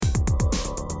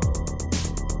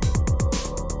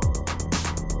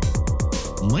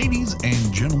Ladies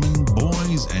and gentlemen,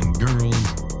 boys and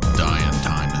girls, Diane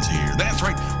Time is here. That's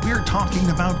right, we are talking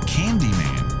about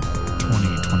Candyman,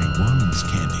 2021's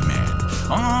Candyman,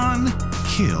 on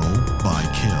Kill by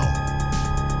Kill.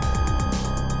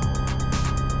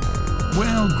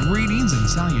 Well, greetings and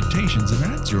salutations,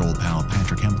 and it's your old pal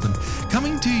Patrick Hamilton,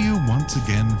 coming to you once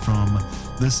again from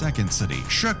the second city,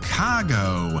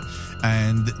 Chicago.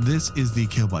 And this is the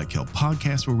Kill by Kill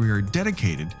podcast, where we are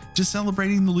dedicated to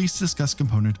celebrating the least discussed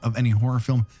component of any horror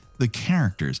film, the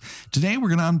characters. Today, we're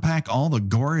going to unpack all the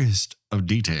goriest of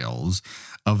details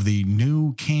of the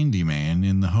new Candyman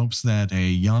in the hopes that a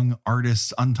young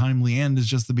artist's untimely end is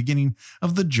just the beginning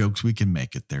of the jokes we can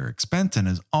make at their expense. And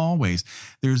as always,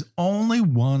 there's only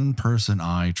one person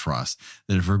I trust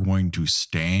that if we're going to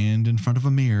stand in front of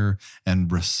a mirror and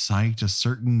recite a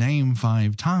certain name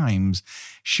 5 times,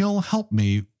 she'll help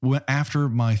me after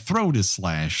my throat is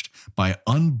slashed by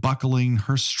unbuckling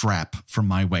her strap from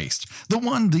my waist. The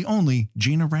one, the only,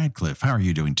 Gina Radcliffe. How are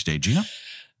you doing today, Gina?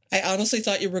 I honestly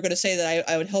thought you were going to say that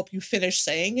I would help you finish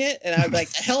saying it, and I'd be like,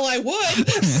 the hell I would.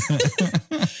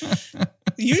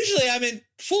 Usually I'm in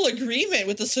full agreement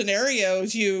with the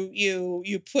scenarios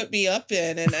you put me up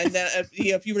in, and then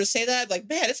if you were to say that, I'm like,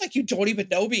 man, it's like you don't even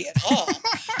know me at all.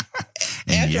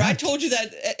 After I told you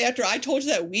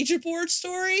that Ouija board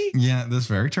story. Yeah, that's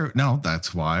very true. No,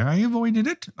 that's why I avoided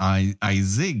it. I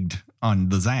zigged on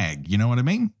the zag. You know what I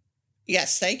mean?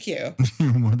 Yes, thank you.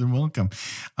 You're more than welcome.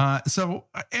 So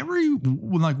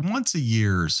once a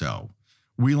year or so,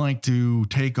 we like to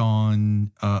take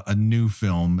on a new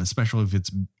film, especially if it's,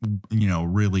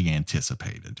 really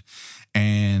anticipated.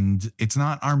 And it's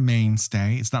not our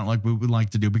mainstay. It's not like we would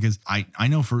like to do, because I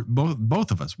know for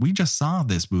both of us, we just saw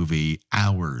this movie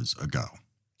hours ago.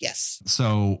 Yes.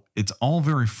 So it's all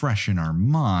very fresh in our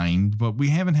mind, but we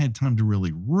haven't had time to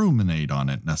really ruminate on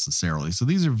it necessarily. So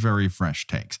these are very fresh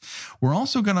takes. We're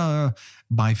also going to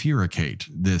bifurcate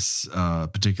this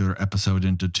particular episode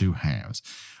into 2 halves.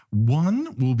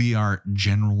 One will be our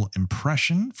general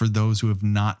impression for those who have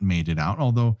not made it out.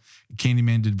 Although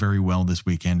Candyman did very well this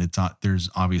weekend, there's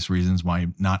obvious reasons why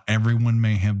not everyone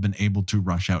may have been able to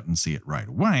rush out and see it right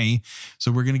away.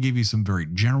 So we're going to give you some very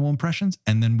general impressions,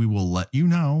 and then we will let you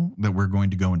know that we're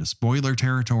going to go into spoiler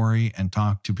territory and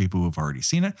talk to people who have already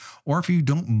seen it, or if you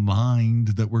don't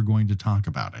mind that we're going to talk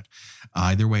about it.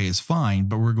 Either way is fine,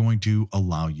 but we're going to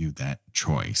allow you that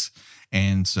choice.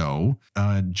 And so,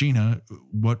 Gina,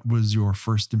 what was your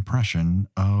first impression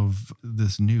of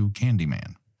this new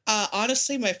Candyman?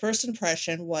 Honestly, my first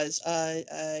impression was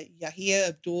Yahya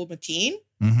Abdul-Mateen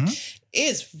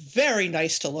is very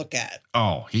nice to look at.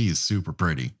 Oh, he's super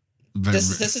pretty.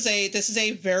 This is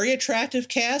a very attractive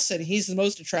cast, and he's the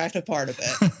most attractive part of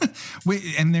it. Wait,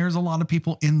 and there's a lot of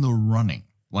people in the running.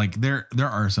 Like there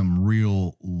are some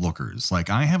real lookers. Like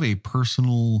I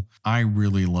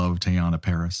really love Teyonah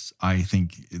Parris. I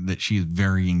think that she is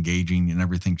very engaging in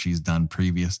everything she's done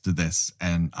previous to this.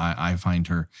 And I find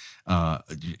her,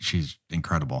 she's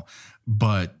incredible.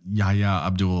 But Yahya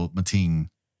Abdul-Mateen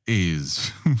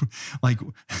is like,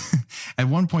 at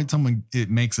one point it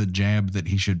makes a jab that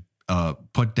he should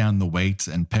put down the weights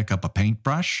and pick up a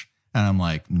paintbrush. And I'm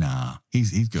like, nah,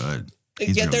 he's good.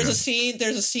 There's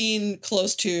a scene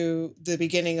close to the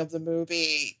beginning of the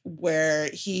movie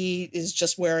where he is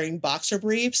just wearing boxer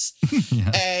briefs. Yeah.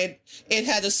 And it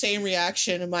had the same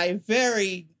reaction in my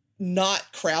very not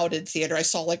crowded theater. I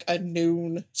saw like a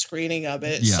noon screening of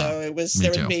it. Yeah, so there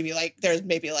was maybe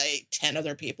like 10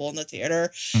 other people in the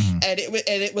theater. Mm-hmm. And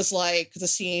it was like the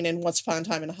scene in Once Upon a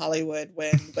Time in Hollywood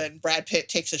when Brad Pitt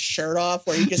takes his shirt off,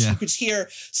 where you could hear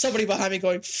somebody behind me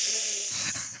going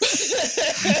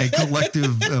a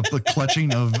collective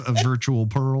clutching of virtual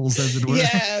pearls, as it were.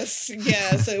 Yes,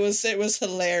 it was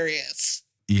hilarious.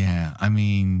 Yeah, I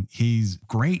mean, he's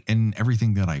great in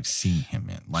everything that I've seen him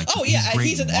in. Like,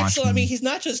 he's an excellent. I mean, he's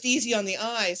not just easy on the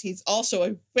eyes; he's also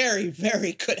a very,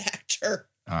 very good actor.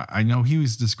 I know he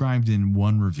was described in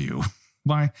one review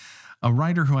by a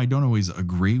writer who I don't always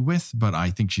agree with, but I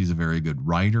think she's a very good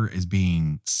writer, as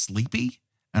being sleepy.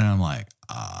 And I'm like,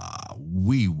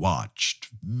 we watched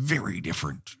very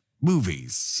different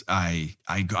movies. I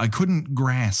couldn't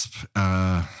grasp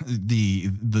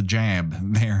the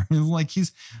jab there. It's like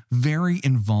he's very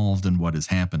involved in what is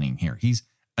happening here. He's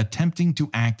attempting to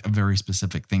act a very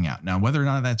specific thing out. Now, whether or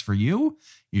not that's for you,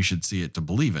 you should see it to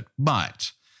believe it.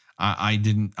 But I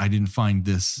didn't find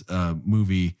this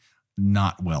movie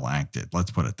not well acted.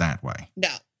 Let's put it that way.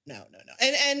 No.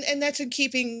 And that's in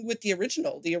keeping with the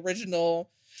original. The original,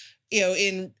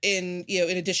 in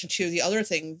addition to the other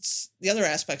things, the other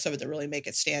aspects of it that really make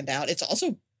it stand out, it's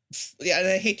also yeah, and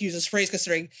I hate to use this phrase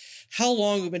considering how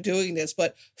long we've been doing this,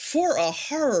 but for a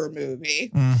horror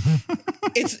movie,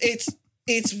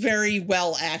 it's very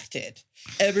well acted.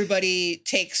 Everybody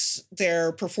takes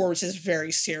their performances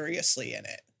very seriously in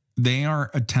it. They are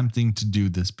attempting to do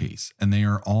this piece, and they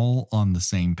are all on the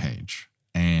same page.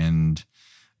 And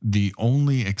the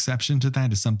only exception to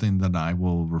that is something that I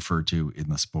will refer to in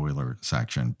the spoiler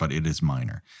section, but it is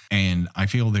minor. And I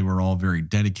feel they were all very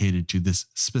dedicated to this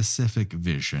specific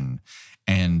vision.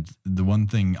 And the one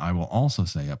thing I will also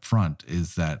say up front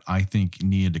is that I think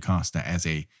Nia DaCosta, as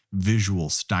a visual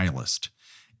stylist,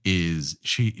 is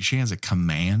she has a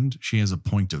command. She has a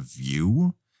point of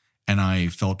view. And I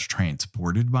felt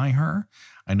transported by her.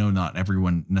 I know not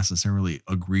everyone necessarily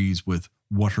agrees with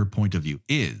what her point of view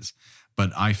is,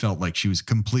 but I felt like she was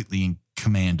completely in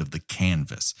command of the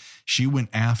canvas. She went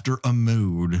after a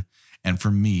mood, and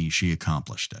for me, she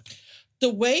accomplished it.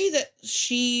 The way that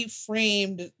she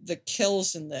framed the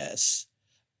kills in this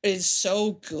is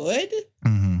so good.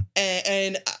 Mm-hmm.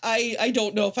 And I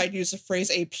don't know if I'd use the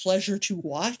phrase a pleasure to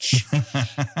watch,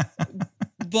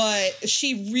 but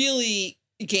she really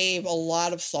gave a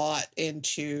lot of thought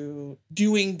into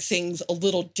doing things a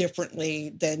little differently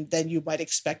than you might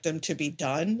expect them to be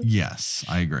done. Yes,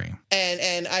 I agree.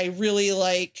 And I really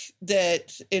like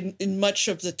that in much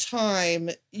of the time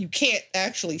you can't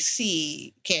actually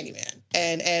see Candyman.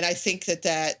 And I think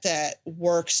that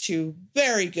works to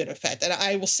very good effect. And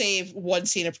I will save one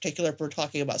scene in particular if we're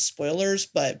talking about spoilers,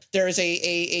 but there is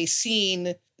a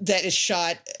scene that is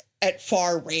shot at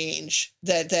far range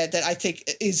that I think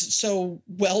is so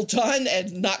well done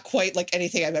and not quite like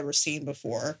anything I've ever seen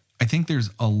before. I think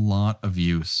there's a lot of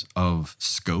use of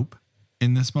scope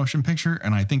in this motion picture,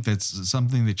 and I think that's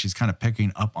something that she's kind of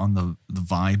picking up on the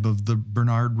vibe of the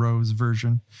Bernard Rose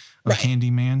version of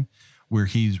Candyman, where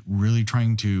he's really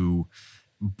trying to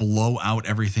blow out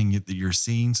everything that you're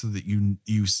seeing so that you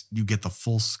get the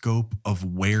full scope of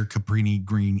where Cabrini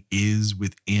Green is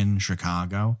within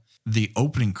Chicago. The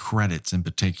opening credits in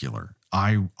particular,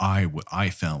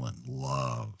 I fell in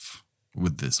love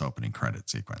with this opening credit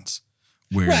sequence.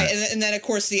 Right, and then of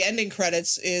course the ending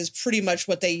credits is pretty much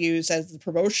what they use as the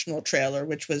promotional trailer,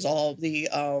 which was all the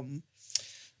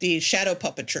shadow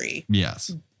puppetry.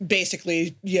 Yes,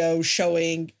 basically,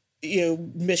 showing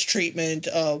mistreatment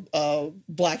of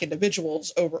Black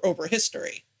individuals over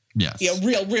history. Yes,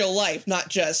 real life, not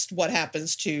just what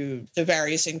happens to the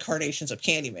various incarnations of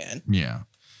Candyman. Yeah.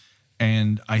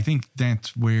 And I think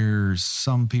that's where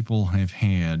some people have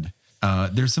had,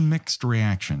 there's a mixed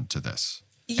reaction to this.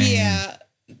 Yeah.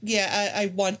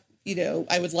 I want,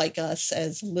 I would like us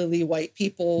as lily white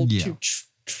people to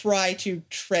try to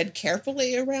tread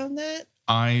carefully around that.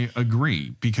 I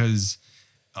agree, because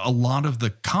a lot of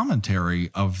the commentary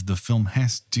of the film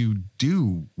has to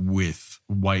do with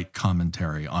white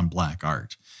commentary on Black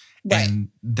art. Right. And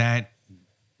that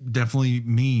definitely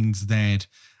means that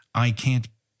I can't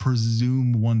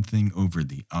presume one thing over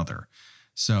the other.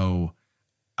 So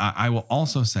I will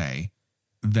also say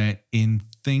that in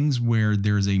things where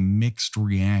there's a mixed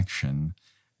reaction,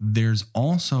 there's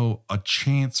also a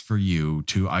chance for you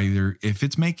to either, if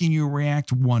it's making you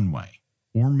react one way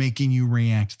or making you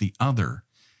react the other,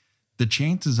 the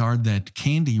chances are that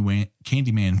Candyman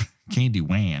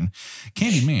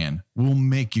will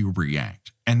make you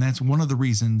react. And that's one of the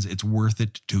reasons it's worth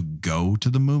it to go to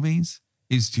the movies,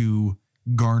 is to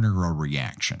garner a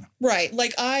reaction. Right.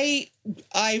 Like I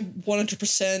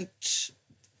 100%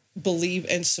 believe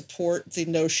and support the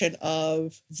notion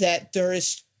of that there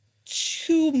is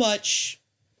too much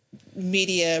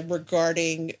media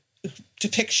regarding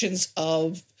depictions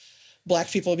of Black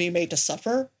people being made to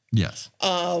suffer. Yes.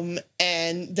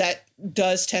 And that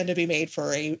does tend to be made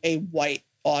for a white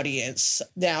audience.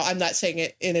 Now, I'm not saying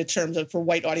it in terms of for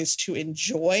white audience to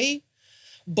enjoy,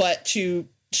 but to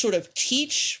sort of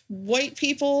teach white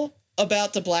people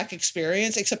about the Black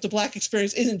experience, except the Black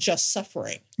experience isn't just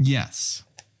suffering. Yes.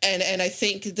 And I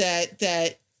think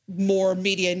that more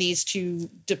media needs to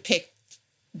depict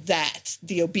that,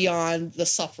 beyond the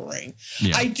suffering.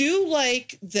 Yeah. I do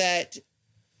like that,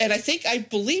 and I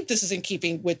believe this is in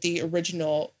keeping with the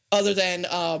original, other than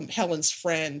Helen's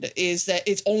friend, is that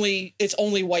it's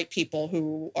only white people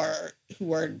who are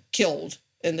killed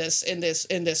in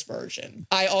this version.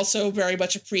 I also very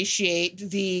much appreciate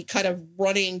the kind of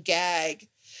running gag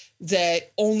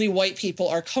that only white people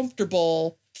are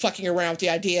comfortable fucking around with the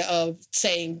idea of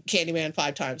saying Candyman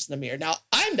 5 times in the mirror. Now,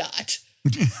 I'm not,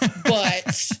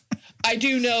 but I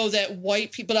do know that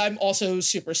white people, I'm also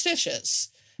superstitious.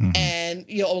 Mm-hmm. And,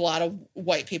 a lot of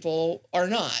white people are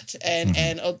not. And, mm-hmm.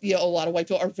 and a lot of white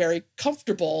people are very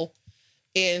comfortable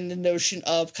in the notion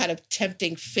of kind of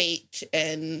tempting fate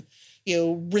and,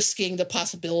 risking the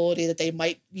possibility that they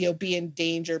might, be in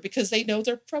danger because they know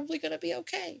they're probably going to be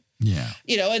okay. Yeah.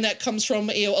 And that comes from,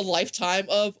 a lifetime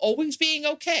of always being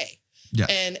okay. Yeah.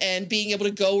 And being able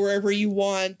to go wherever you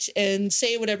want and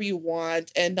say whatever you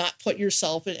want and not put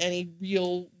yourself in any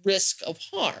real risk of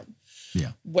harm.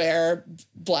 Yeah. Where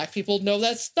Black people know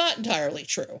that's not entirely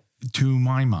true. To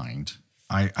my mind,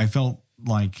 I felt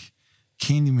like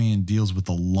Candyman deals with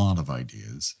a lot of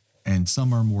ideas, and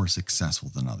some are more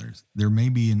successful than others. There may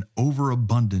be an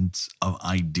overabundance of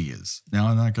ideas. Now,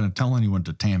 I'm not going to tell anyone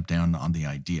to tamp down on the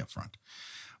idea front,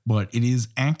 but it is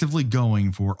actively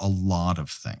going for a lot of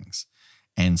things,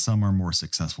 and some are more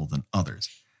successful than others.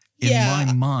 In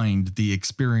my mind, the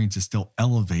experience is still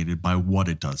elevated by what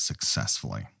it does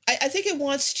successfully. I think it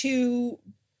wants to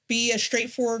be a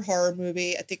straightforward horror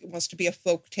movie. I think it wants to be a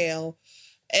folktale,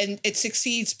 and it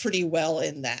succeeds pretty well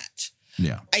in that.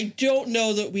 Yeah. I don't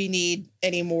know that we need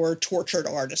any more tortured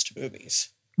artist movies.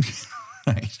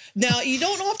 Right. Now, you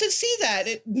don't often see that,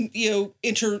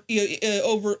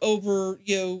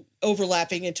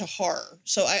 overlapping into horror.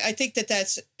 So I think that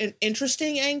that's an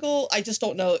interesting angle. I just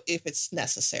don't know if it's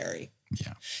necessary.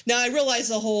 Yeah. Now, I realize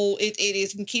it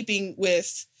is in keeping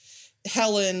with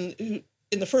Helen, who,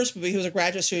 in the first movie, who was a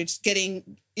graduate student,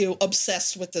 getting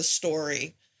obsessed with this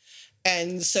story.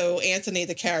 And so Anthony,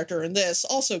 the character in this,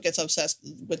 also gets obsessed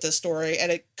with this story,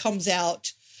 and it comes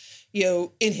out,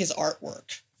 in his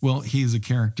artwork. Well, he's a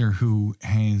character who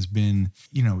has been,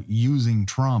 using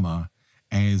trauma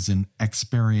as an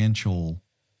experiential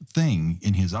thing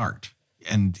in his art,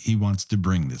 and he wants to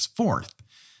bring this forth.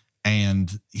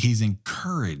 And he's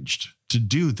encouraged to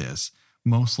do this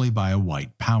mostly by a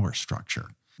white power structure.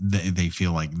 They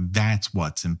feel like that's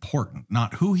what's important,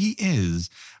 not who he is,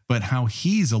 but how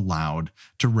he's allowed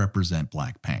to represent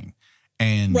Black pain.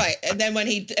 And right. And then when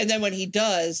he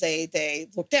does, they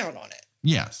look down on it.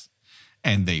 Yes.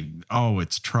 And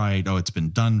it's tried. Oh, it's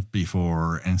been done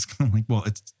before. And it's kind of like, well,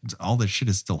 it's all this shit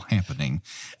is still happening.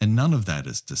 And none of that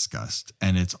is discussed.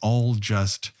 And it's all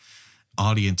just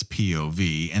audience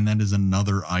POV. And that is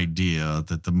another idea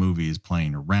that the movie is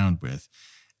playing around with.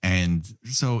 And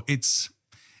so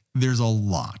there's a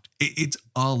lot. It's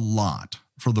a lot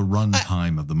for the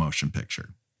runtime of the motion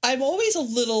picture. I'm always a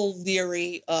little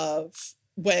leery of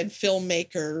when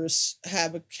filmmakers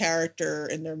have a character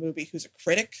in their movie who's a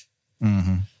critic.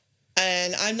 Mm-hmm.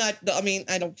 And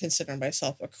I don't consider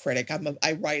myself a critic.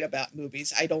 I write about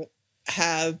movies. I don't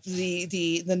have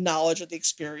the knowledge or the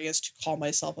experience to call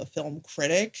myself a film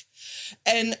critic.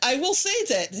 And I will say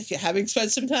that, having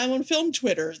spent some time on film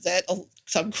Twitter, that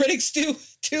some critics do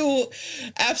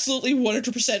absolutely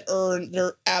 100% earn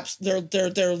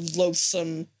their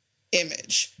loathsome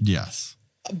image. Yes.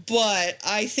 But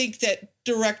I think that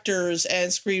directors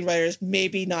and screenwriters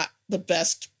maybe not the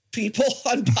best people,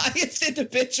 unbiased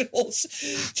individuals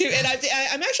too. And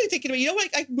I'm actually thinking about,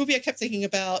 what movie I kept thinking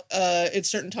about at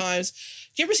certain times.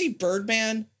 Do you ever see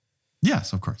Birdman?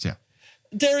 Yes, of course. Yeah.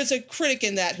 There is a critic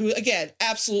in that who, again,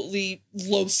 absolutely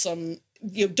loathsome,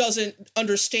 doesn't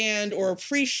understand or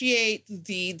appreciate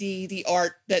the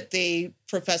art that they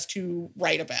profess to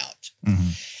write about. Mm-hmm.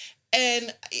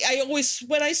 And I always,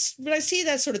 when I see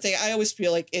that sort of thing, I always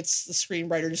feel like it's the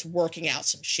screenwriter just working out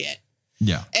some shit.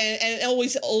 Yeah. And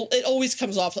it always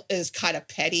comes off as kind of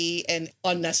petty and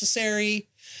unnecessary,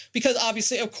 because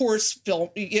obviously, of course,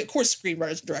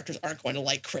 screenwriters and directors aren't going to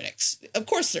like critics. Of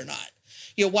course they're not.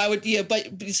 Why would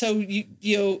but so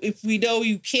if we know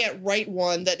you can't write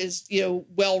one that is,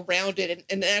 well-rounded and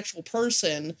an actual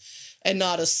person and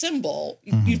not a symbol,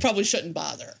 mm-hmm. you probably shouldn't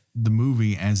bother. The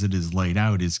movie, as it is laid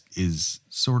out, is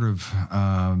sort of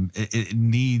it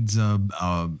needs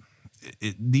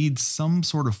it needs some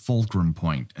sort of fulcrum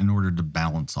point in order to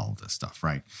balance all of this stuff,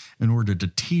 right? In order to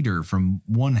teeter from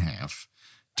one half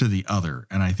to the other.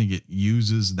 And I think it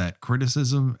uses that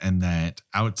criticism and that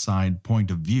outside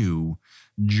point of view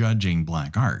judging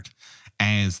Black art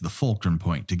as the fulcrum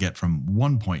point to get from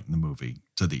one point in the movie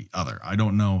to the other. I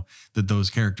don't know that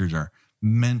those characters are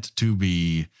meant to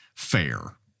be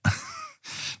fair.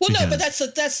 Well, no, but that's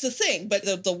the thing. But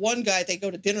the one guy they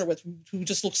go to dinner with who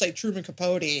just looks like Truman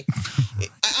Capote,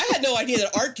 I had no idea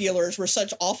that art dealers were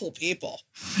such awful people.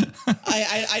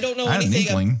 I don't know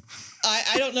anything.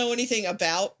 I don't know anything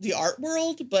about the art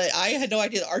world, but I had no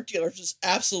idea that art dealers was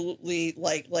absolutely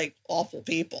like awful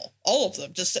people. All of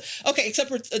them. Just okay, except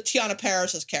for Tiana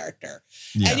Paris's character.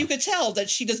 Yeah. And you could tell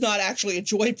that she does not actually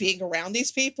enjoy being around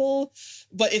these people,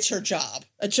 but it's her job.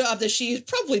 A job that she's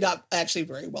probably not actually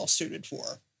very well suited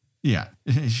for. Yeah,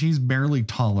 she's barely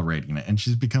tolerating it, and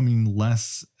she's becoming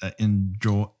less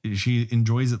She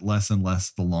enjoys it less and less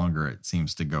the longer it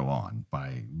seems to go on.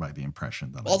 By the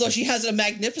impression that, although she has a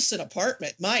magnificent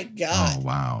apartment, my God! Oh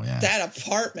wow, yeah, that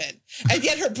apartment, and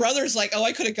yet her brother's like, "Oh,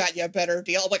 I could have gotten you a better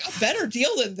deal." I'm like, a better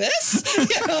deal than this?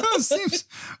 You know? Seems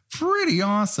pretty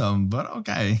awesome, but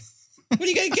okay. What are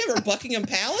you gonna give her, Buckingham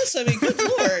Palace? I mean, good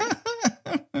Lord.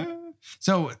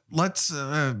 So let's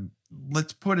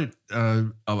put it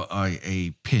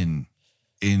a pin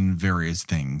in various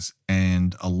things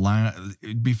and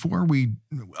before we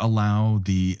allow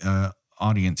the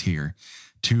audience here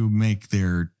to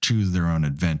choose their own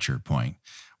adventure point,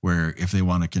 where if they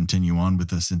want to continue on with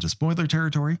this into spoiler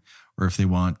territory, or if they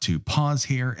want to pause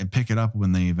here and pick it up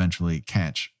when they eventually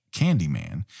catch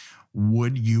Candyman,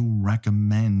 would you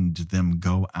recommend them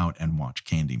go out and watch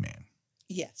Candyman?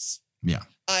 Yes. Yeah.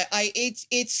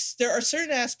 It's there are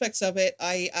certain aspects of it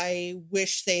I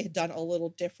wish they had done a little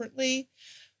differently,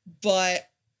 but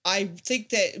I think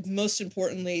that most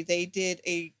importantly they did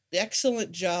an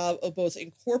excellent job of both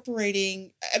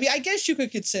incorporating. I mean, I guess you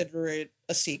could consider it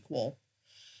a sequel,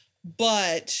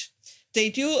 but they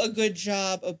do a good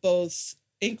job of both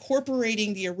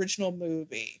incorporating the original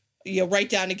movie, right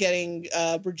down to getting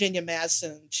Virginia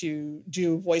Madsen to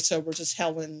do voiceovers as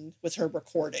Helen with her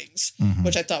recordings,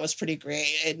 which I thought was pretty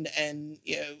great. And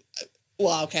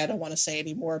well, okay, I don't want to say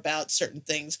any more about certain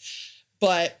things,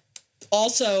 but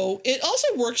it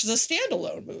also works as a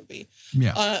standalone movie.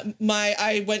 Yeah.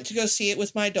 I went to go see it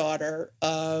with my daughter,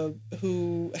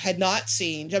 who had not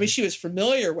seen. I mean, she was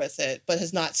familiar with it, but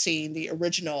has not seen the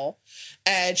original,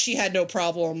 and she had no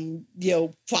problem,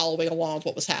 following along with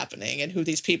what was happening and who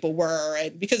these people were,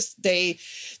 and because they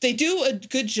do a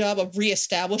good job of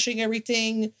reestablishing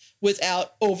everything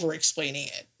without over-explaining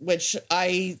it, which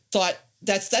I thought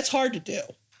that's hard to do,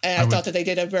 and I thought that they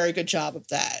did a very good job of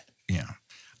that. Yeah.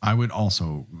 I would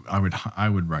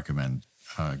recommend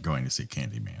going to see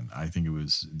Candyman. I think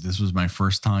this was my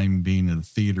first time being in the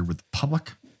theater with the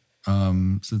public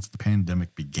since the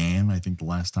pandemic began. I think the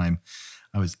last time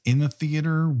I was in the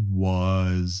theater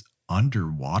was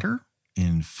Underwater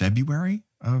in February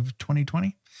of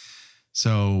 2020.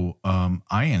 So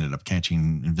I ended up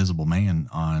catching Invisible Man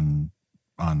on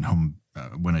home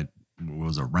when it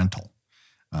was a rental.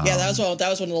 Yeah, that was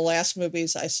one of the last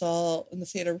movies I saw in the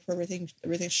theater before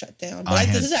everything shut down. But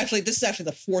this is actually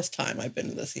the fourth time I've been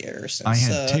to the theater since. I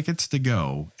had tickets to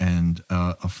go, and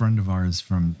a friend of ours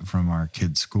from our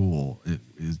kids' school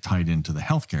is tied into the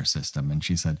healthcare system, and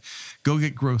she said, "Go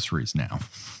get groceries now."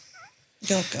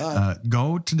 Oh God!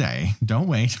 Go today. Don't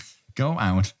wait. Go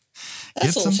out.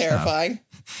 That's a little terrifying.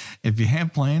 Stuff. If you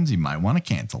have plans, you might want to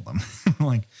cancel them. I'm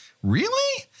like,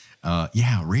 really?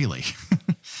 Yeah, really.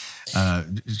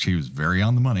 She was very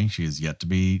on the money. She is yet to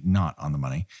be not on the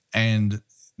money. And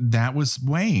that was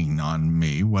weighing on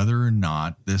me whether or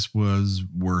not this was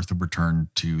worth a return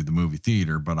to the movie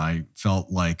theater. But I felt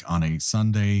like on a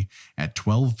Sunday at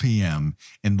 12 p.m.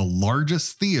 in the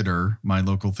largest theater my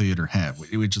local theater had,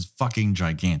 which is fucking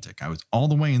gigantic. I was all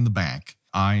the way in the back.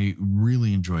 I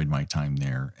really enjoyed my time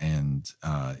there. And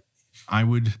I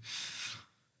would,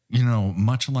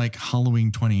 much like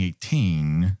Halloween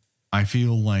 2018, I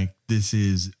feel like this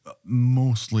is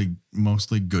mostly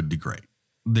good to great.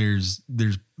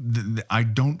 I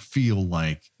don't feel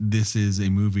like this is a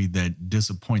movie that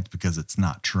disappoints because it's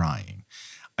not trying.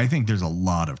 I think there's a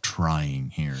lot of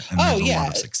trying here, and there's a lot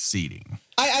of succeeding.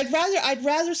 I'd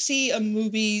rather see a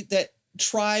movie that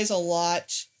tries a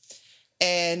lot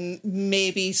and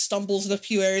maybe stumbles in a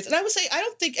few areas. And I would say I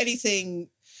don't think anything.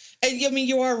 And I mean,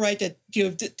 you are right that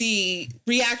the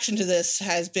reaction to this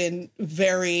has been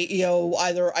very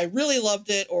either I really loved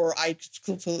it or I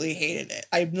completely hated it.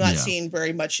 I'm not seeing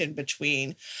very much in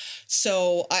between.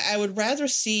 So I would rather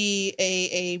see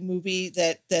a movie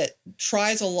that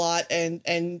tries a lot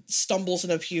and stumbles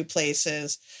in a few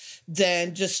places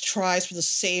than just tries for the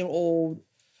same old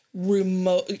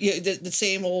the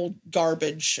same old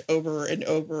garbage over and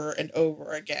over and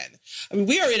over again. I mean,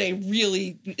 we are in a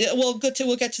really we'll get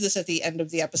to this at the end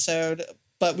of the episode,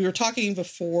 but we were talking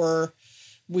before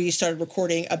we started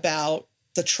recording about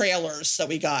the trailers that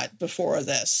we got before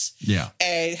this,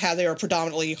 and how they are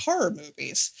predominantly horror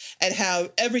movies, and how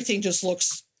everything just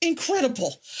looks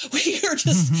incredible. We are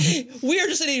just in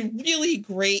a really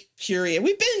great period.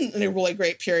 We've been in a really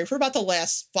great period for about the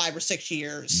last 5 or 6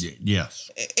 years.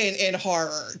 Yes. In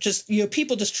horror, just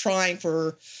people just trying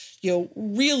for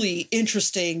really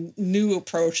interesting new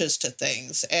approaches to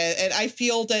things, and I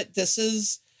feel that this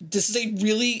is a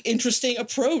really interesting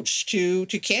approach to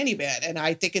Candyman, and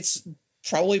I think it's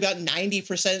probably about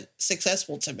 90%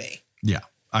 successful to me. Yeah,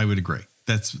 I would agree.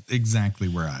 That's exactly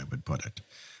where I would put it.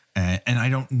 And I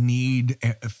don't need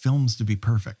films to be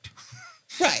perfect.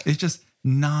 Right. It's just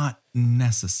not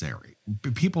necessary.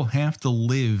 People have to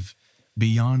live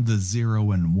beyond the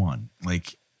 0 and 1.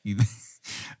 Like,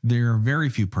 there are very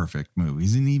few perfect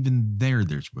movies, and even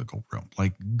there's wiggle room.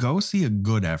 Like, go see a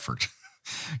good effort.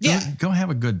 Go have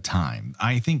a good time.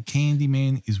 I think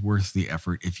Candyman is worth the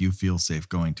effort if you feel safe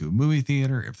going to a movie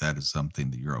theater, if that is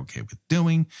something that you're okay with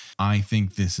doing. I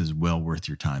think this is well worth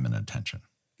your time and attention.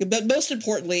 But most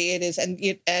importantly, it is, and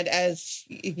as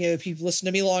you know, if you've listened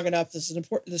to me long enough, this is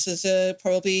important. This is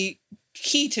probably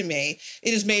key to me.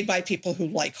 It is made by people who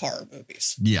like horror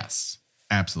movies. Yes,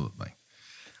 absolutely.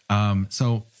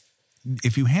 So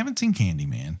if you haven't seen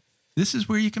Candyman, this is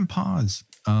where you can pause,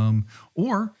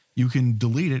 or you can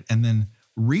delete it and then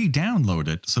re-download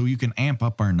it so you can amp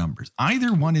up our numbers.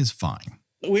 Either one is fine.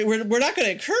 We're not going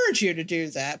to encourage you to do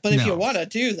that, but if you want to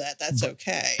do that, that's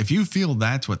okay. If you feel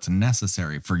that's what's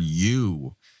necessary for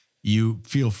you, you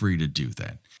feel free to do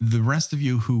that. The rest of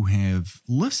you who have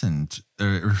listened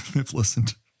to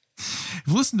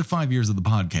 5 years of the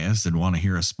podcast and want to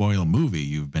hear a spoil movie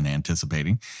you've been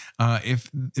anticipating, if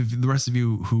the rest of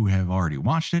you who have already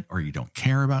watched it or you don't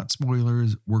care about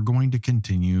spoilers, we're going to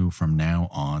continue from now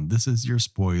on. This is your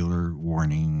spoiler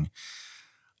warning.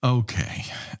 Okay.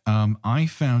 I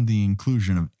found the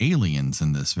inclusion of aliens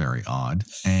in this very odd,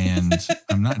 and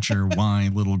I'm not sure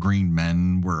why little green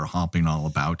men were hopping all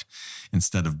about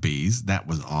instead of bees. That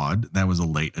was odd. That was a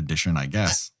late addition, I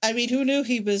guess. I mean, who knew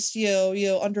he was,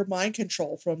 under mind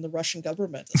control from the Russian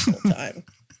government this whole time?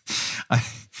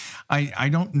 I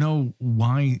don't know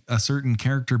why a certain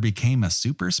character became a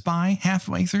super spy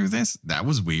halfway through this. That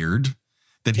was weird.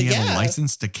 That he had a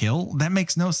license to kill? That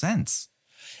makes no sense.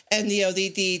 And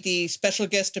the special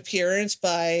guest appearance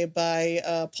by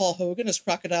Paul Hogan as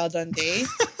Crocodile Dundee.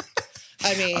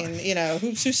 I mean,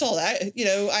 who saw that?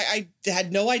 I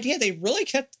had no idea they really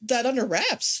kept that under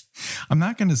wraps. I'm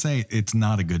not going to say it's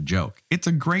not a good joke. It's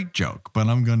a great joke, but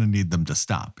I'm going to need them to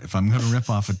stop if I'm going to rip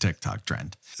off a TikTok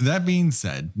trend. That being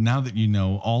said, now that you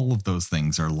know all of those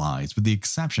things are lies, with the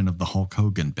exception of the Hulk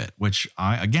Hogan bit, which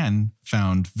I, again,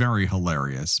 found very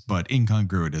hilarious, but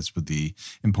incongruous with the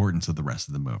importance of the rest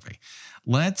of the movie.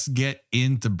 Let's get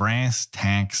into brass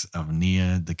tacks of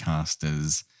Nia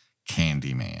DaCosta's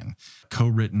Candyman,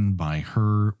 co-written by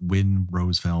her, Win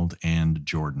Rosefeld, and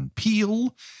Jordan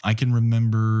Peele. I can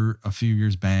remember a few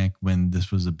years back when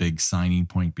this was a big signing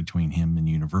point between him and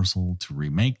Universal to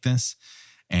remake this.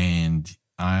 And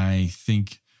I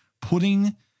think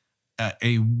putting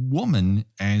a woman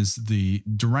as the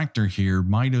director here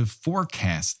might have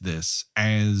forecast this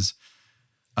as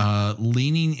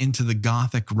leaning into the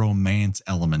gothic romance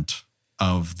element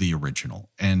of the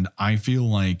original. And I feel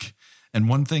like, and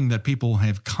one thing that people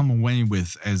have come away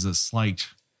with as a slight,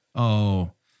 that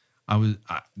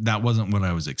wasn't what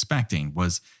I was expecting,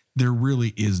 was there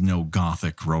really is no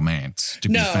gothic romance to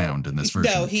be found in this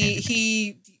version. No,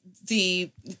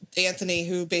 the Anthony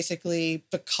who basically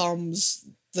becomes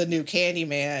the new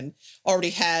Candyman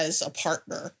already has a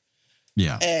partner.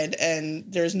 Yeah. And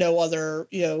there's no other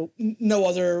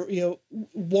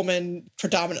woman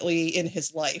predominantly in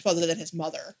his life other than his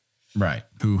mother. Right.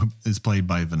 Who is played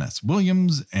by Vanessa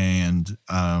Williams. And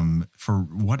for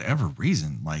whatever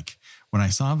reason, like when I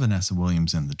saw Vanessa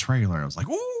Williams in the trailer, I was like,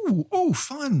 oh,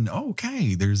 fun.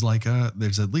 Okay. There's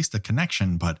at least a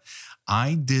connection, but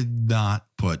I did not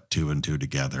put 2 and 2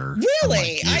 together.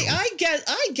 Really?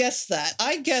 I guess that.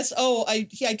 I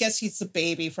guess he's the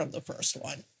baby from the first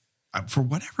one. For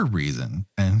whatever reason,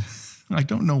 and I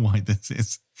don't know why this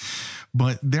is,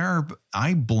 but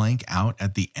I blank out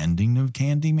at the ending of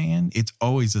Candyman. It's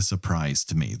always a surprise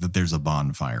to me that there's a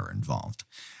bonfire involved.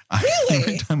 Really?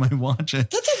 Every time I watch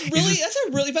it,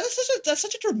 that's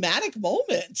such a dramatic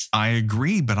moment. I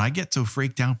agree, but I get so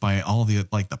freaked out by all the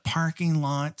parking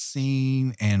lot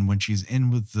scene, and when she's in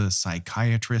with the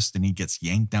psychiatrist and he gets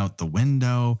yanked out the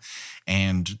window,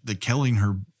 and the killing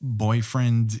her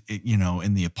boyfriend,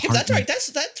 in the apartment. Yeah, that's right.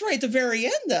 That's right. At the very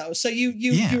end, though. So you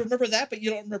remember that, but you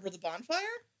don't remember the bonfire?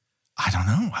 I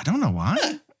don't know why.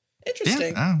 Huh.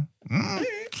 Interesting. Yeah,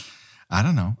 I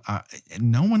don't know.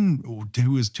 No one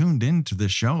who has tuned into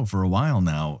this show for a while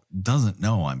now doesn't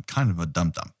know I'm kind of a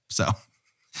dum-dum. So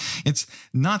it's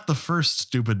not the first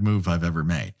stupid move I've ever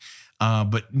made.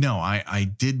 But no, I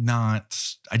did not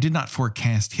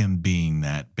forecast him being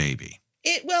that baby.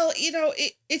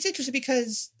 It's interesting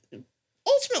because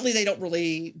ultimately they don't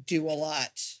really do a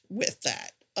lot with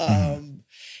that.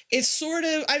 It's sort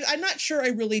of, I'm not sure I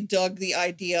really dug the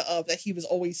idea of that he was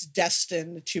always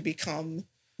destined to become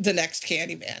the next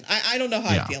Candyman. I don't know how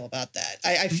I feel about that.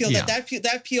 I feel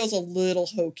that feels a little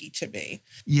hokey to me.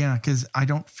 Yeah, because I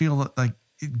don't feel like,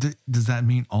 does that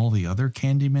mean all the other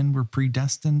Candymen were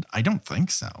predestined? I don't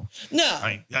think so.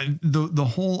 No. The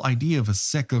whole idea of a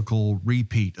cyclical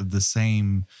repeat of the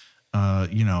same,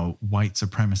 white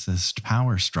supremacist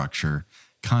power structure,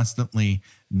 constantly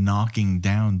knocking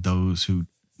down those who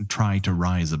try to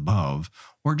rise above,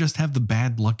 or just have the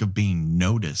bad luck of being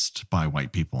noticed by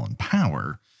white people in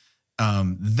power.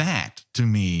 That to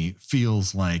me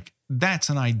feels like that's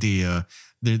an idea.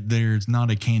 There's not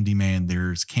a Candyman,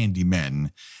 there's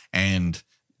Candymen, and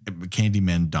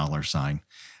Candymen $.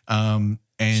 And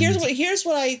here's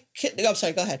what I'm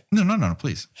sorry, go ahead. No,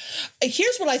 please.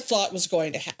 Here's what I thought was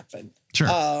going to happen. Sure.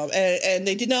 And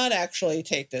they did not actually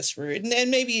take this route.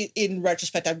 And maybe in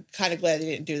retrospect, I'm kind of glad they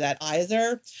didn't do that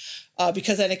either,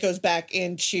 because then it goes back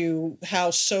into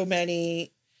how so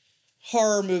many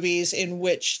horror movies in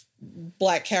which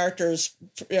Black characters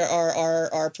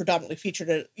are predominantly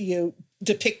featured,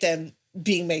 depict them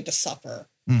being made to suffer.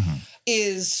 Mm-hmm.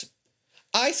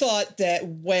 I thought that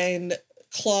when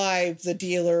Clive, the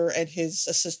dealer, and his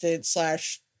assistant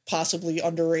 / possibly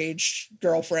underage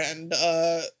girlfriend,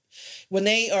 when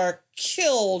they are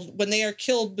killed, they're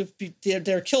killed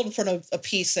in front of a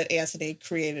piece that Anthony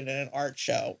created in an art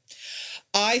show.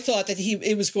 I thought that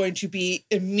it was going to be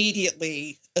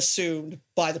immediately assumed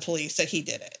by the police that he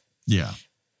did it. Yeah.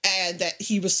 And that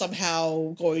he was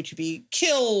somehow going to be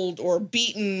killed or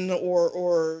beaten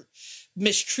or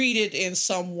mistreated in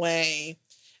some way.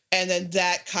 And then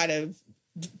that kind of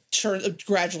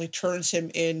gradually turns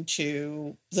him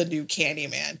into the new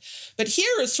Candyman. But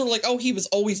here it's sort of like, oh, he was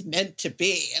always meant to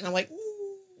be. And I'm like,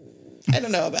 I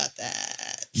don't know about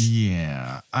that.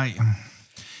 Yeah.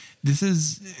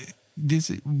 This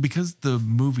because the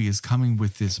movie is coming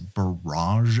with this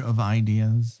barrage of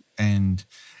ideas and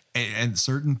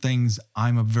certain things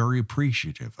I'm very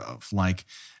appreciative of, like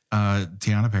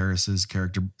Tiana Paris's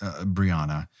character,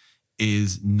 Brianna,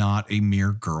 is not a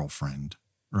mere girlfriend,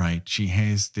 right? She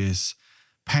has this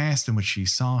past in which she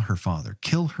saw her father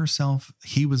kill herself.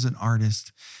 He was an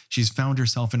artist. She's found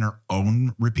herself in her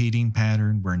own repeating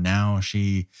pattern where now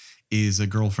she is a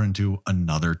girlfriend to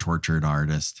another tortured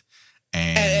artist.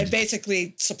 And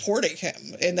basically supporting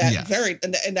him in that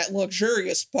in that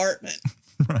luxurious apartment.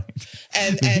 Right.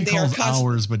 And he they calls are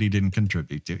hours, but he didn't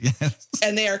contribute to. Yes.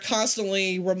 And they are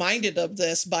constantly reminded of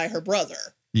this by her brother.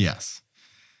 Yes.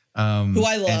 Who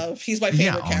I love. He's my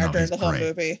favorite character in the whole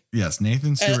movie. Yes,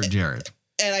 Nathan Stewart Jarrett.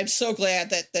 And I'm so glad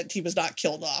that he was not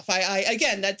killed off.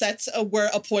 That's a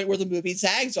point where the movie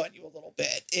zags on you a little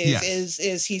bit.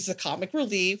 Is he's the comic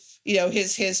relief?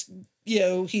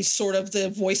 He's sort of the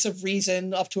voice of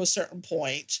reason up to a certain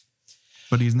point.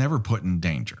 But he's never put in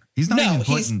danger. He's not even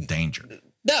put in danger.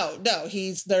 No,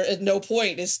 he's there at no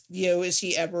point is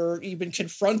he ever even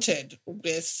confronted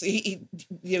with he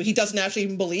doesn't actually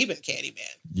even believe in Candyman.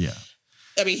 Yeah.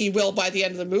 I mean, he will by the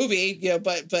end of the movie,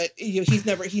 but he's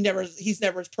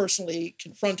never personally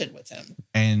confronted with him.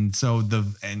 And so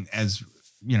as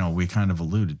we kind of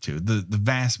alluded to, the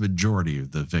vast majority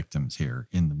of the victims here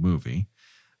in the movie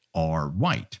are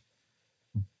white,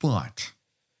 but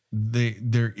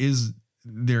there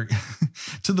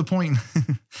to the point.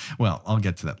 Well, I'll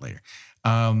get to that later.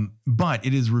 But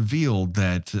it is revealed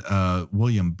that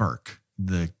William Burke,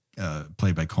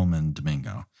 played by Coleman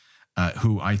Domingo,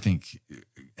 who I think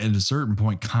at a certain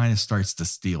point kind of starts to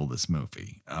steal this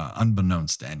movie,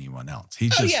 unbeknownst to anyone else.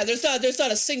 There's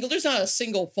not a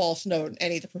single false note in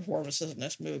any of the performances in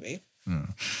this movie.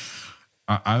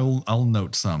 I'll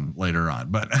note some later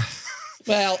on, but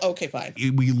well, okay, fine.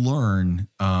 We learn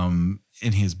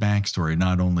in his backstory,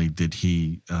 not only did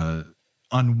he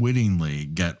unwittingly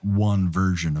get one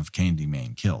version of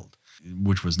Candyman killed,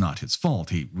 which was not his fault.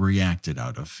 He reacted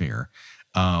out of fear.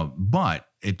 But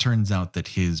it turns out that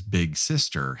his big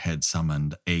sister had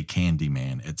summoned a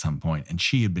Candyman at some point, and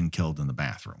she had been killed in the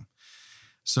bathroom.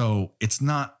 So it's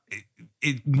not,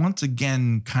 it once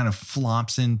again kind of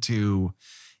flops into,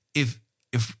 if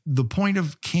the point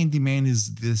of Candyman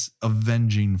is this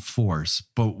avenging force,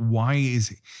 but why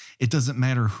is it doesn't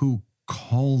matter who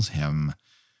calls him,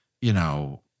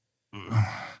 I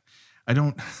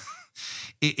don't,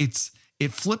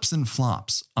 it flips and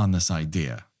flops on this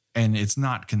idea. And it's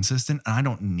not consistent. I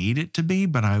don't need it to be,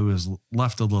 but I was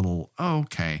left a little,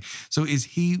 okay. So is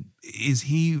he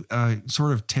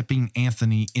sort of tipping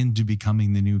Anthony into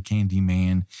becoming the new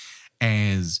Candyman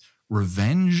as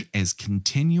revenge, as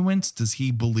continuance? Does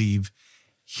he believe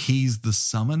he's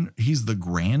the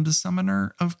grand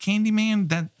summoner of Candyman?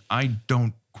 That I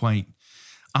don't quite,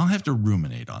 I'll have to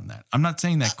ruminate on that. I'm not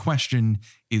saying that question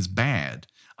is bad.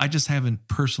 I just haven't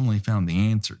personally found the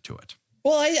answer to it.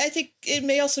 Well, I think it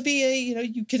may also be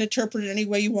you can interpret it any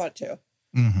way you want to.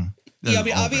 Mm-hmm. Yeah, I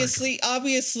mean, obviously,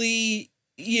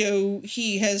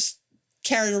 he has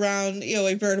carried around,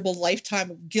 a veritable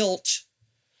lifetime of guilt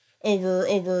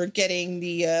over getting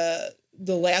the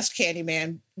last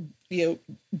Candyman,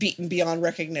 beaten beyond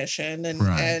recognition,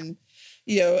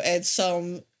 and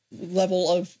some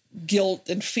level of guilt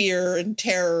and fear and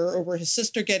terror over his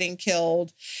sister getting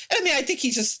killed. And I mean, I think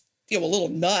he's just a little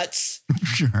nuts.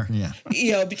 Sure, yeah.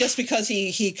 Just because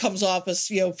he comes off as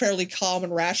fairly calm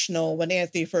and rational when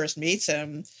Anthony first meets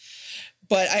him.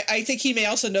 But I think he may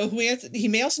also know who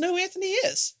Anthony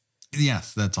is.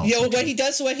 Yes, that's also when he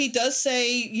does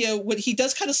say, when he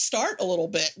does kind of start a little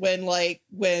bit when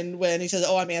he says,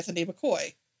 "Oh, I'm Anthony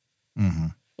McCoy." Mm-hmm.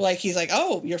 Like he's like,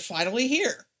 "Oh, you're finally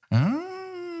here."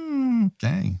 Oh,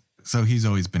 okay. So he's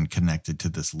always been connected to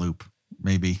this loop,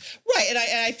 maybe. Right, and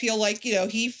I feel like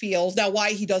he feels now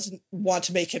why he doesn't want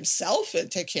to make himself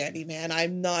into Candyman.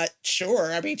 I'm not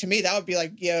sure. I mean, to me, that would be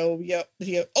like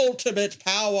the ultimate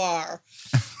power.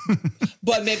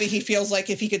 But maybe he feels like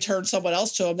if he could turn someone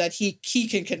else to him, that he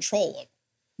can control him.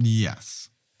 Yes,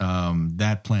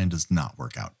 that plan does not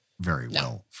work out very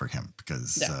well for him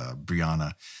because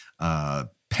Brianna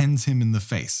pens him in the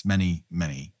face many,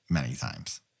 many, many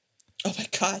times. Oh my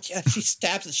God! Yeah, she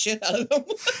stabs the shit out of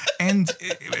him.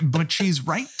 But she's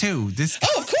right too.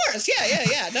 Of course,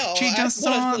 yeah. No, she just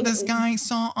saw this guy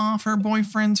saw off her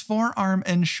boyfriend's forearm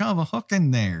and shove a hook in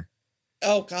there.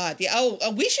 Oh God, yeah.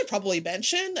 Oh, we should probably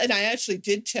mention, and I actually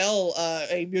did tell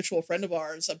a mutual friend of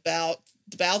ours about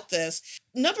this.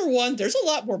 Number one, there's a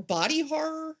lot more body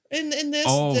horror in this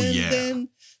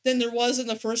than there was in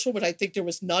the first one, but I think there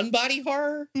was none body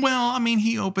horror. Well, I mean,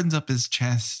 he opens up his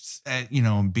chest,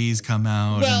 and bees come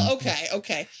out. Well,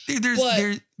 okay.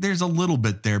 There's a little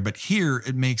bit there, but here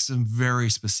it makes some very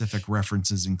specific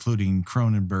references, including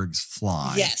Cronenberg's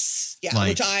Fly. Yes, yeah.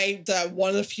 Which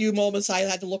one of the few moments I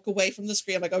had to look away from the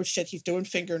screen. I'm like, oh shit, he's doing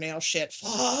fingernail shit.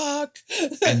 Fuck.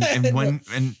 And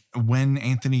when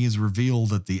Anthony is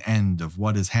revealed at the end of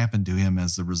what has happened to him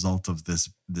as the result of this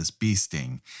bee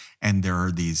sting, and there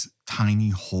are these tiny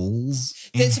holes.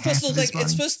 It's supposed to look like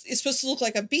it's supposed to look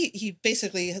like a bee. He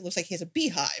basically looks like he has a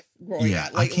beehive growing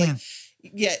out.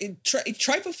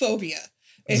 Trypophobia.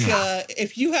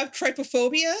 If you have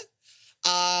trypophobia,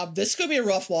 this is gonna be a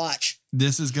rough watch.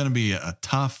 This is gonna be a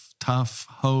tough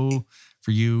hoe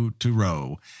for you to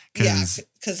row. Because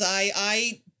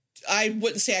I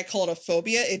wouldn't say I call it a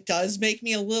phobia. It does make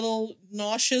me a little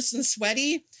nauseous and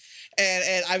sweaty.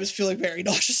 And I was feeling very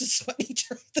nauseous and sweaty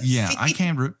during the scene.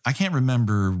 I can't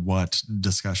remember what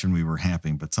discussion we were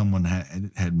having, but someone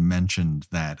had mentioned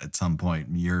that at some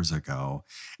point years ago,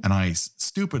 and I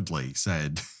stupidly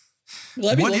said,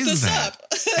 "Let me look this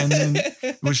up." And then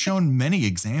was shown many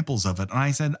examples of it, and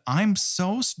I said, "I'm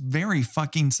so very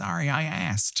fucking sorry I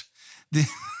asked." You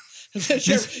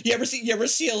ever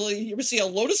see a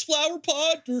lotus flower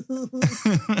pod?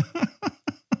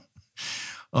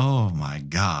 Oh my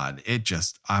God.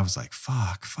 I was like,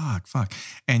 fuck.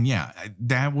 And yeah,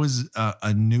 that was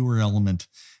a newer element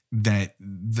that,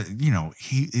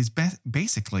 he is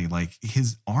basically like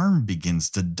his arm begins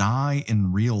to die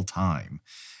in real time.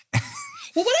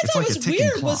 Well, what I thought was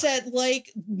weird was that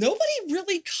nobody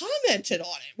really commented on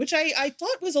it, which I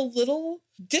thought was a little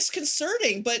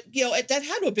disconcerting, but that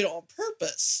had to have been on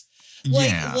purpose.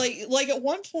 Like at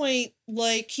one point,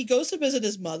 he goes to visit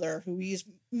his mother, who he's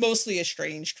mostly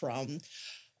estranged from,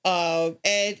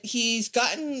 and he's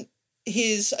gotten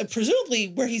his presumably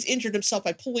where he's injured himself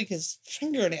by pulling his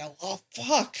fingernail off.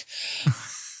 Fuck.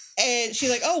 And she's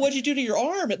like, "Oh, what'd you do to your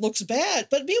arm? It looks bad."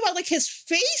 But meanwhile, his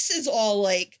face is all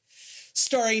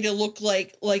starting to look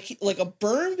like a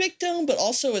burn victim, but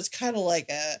also it's kind of like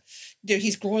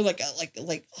he's growing like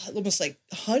almost like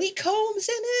honeycombs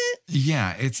in it.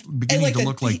 Yeah, it's beginning to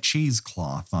look like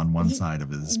cheesecloth on one side of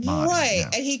his body. Right. Yeah.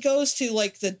 And he goes to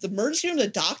the emergency room. The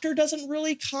doctor doesn't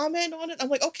really comment on it. I'm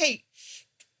like, okay,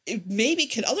 maybe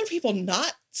can other people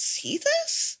not see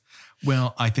this?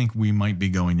 Well, I think we might be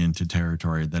going into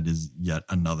territory that is yet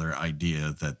another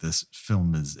idea that this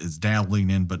film is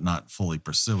dabbling in, but not fully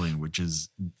pursuing, which is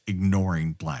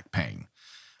ignoring black pain.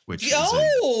 I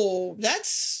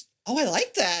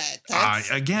like that.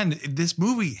 Again, this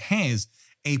movie has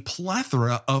a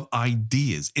plethora of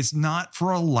ideas. It's not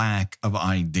for a lack of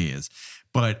ideas,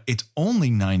 but it's only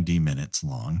 90 minutes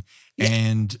long. Yeah.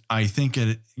 And I think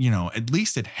at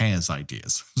least it has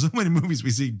ideas. So many movies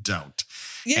we see don't.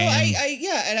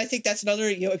 And I think that's another,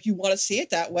 if you want to see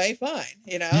it that way, fine.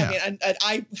 I mean,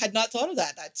 I had not thought of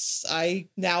that.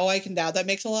 Now that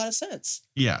makes a lot of sense.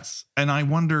 Yes. And I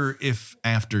wonder if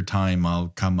after time I'll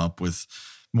come up with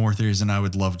more theories, and I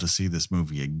would love to see this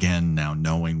movie again now,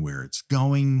 knowing where it's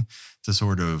going, to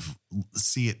sort of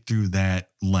see it through that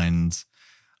lens.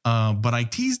 But I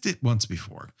teased it once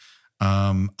before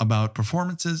about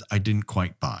performances I didn't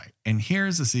quite buy. And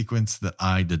here's a sequence that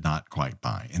I did not quite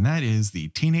buy. And that is the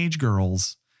teenage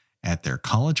girls at their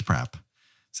college prep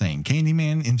saying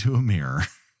Candyman into a mirror.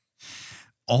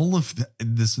 All of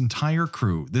this entire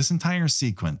crew, this entire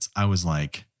sequence, I was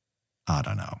like, I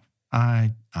don't know.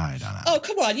 I don't know. Oh,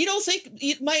 come on. You don't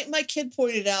think my kid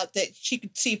pointed out that she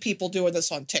could see people doing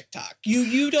this on TikTok.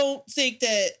 You don't think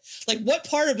that, like, what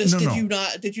part of this did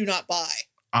you not buy?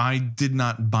 I did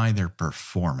not buy their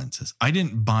performances. I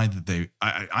didn't buy that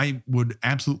I would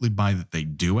absolutely buy that they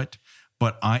do it,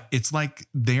 but it's like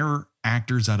they're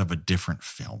actors out of a different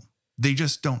film. They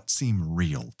just don't seem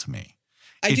real to me.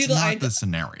 It's not the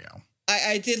scenario.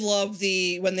 I did love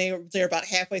when they're about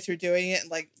halfway through doing it,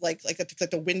 and like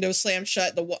the window slammed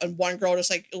shut. And one girl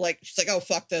just she's like, oh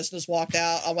fuck this, and just walked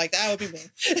out. I'm like, that would be me.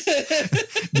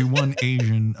 The one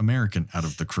Asian American out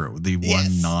of the crew, the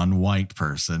one non-white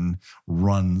person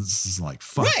runs like,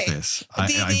 fuck this.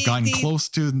 I've gotten close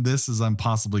to this as I'm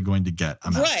possibly going to get.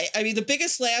 I'm out. I mean, the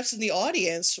biggest laughs in the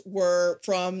audience were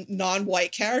from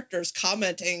non-white characters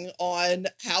commenting on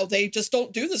how they just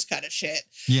don't do this kind of shit.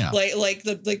 Yeah,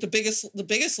 the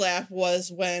biggest laugh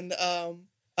was when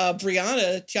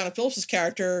Brianna, Tiana Phillips'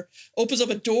 character, opens up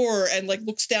a door and like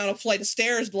looks down a flight of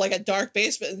stairs like a dark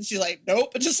basement, and she's like,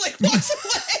 nope, and just like walks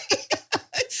away.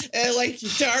 And like,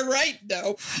 darn right,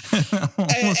 no. And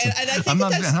I think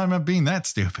I'm not being that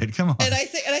stupid. Come on. And I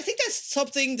think that's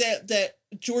something that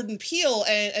Jordan Peele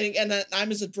and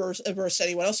I'm as adverse to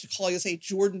anyone else calling this a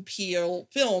Jordan Peele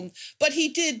film, but he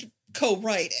did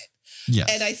co-write it.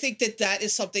 Yes. And I think that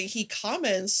is something he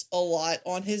comments a lot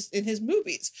on in his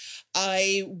movies.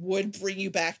 I would bring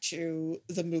you back to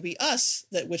the movie Us,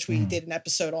 which we did an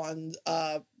episode on,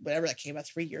 whatever that came out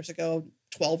 3 years ago,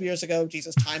 12 years ago.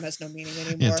 Jesus, time has no meaning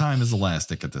anymore. Yeah, time is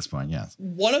elastic at this point, yes.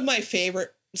 One of my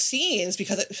favorite scenes,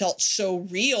 because it felt so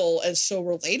real and so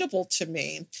relatable to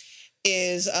me,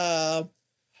 is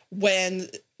when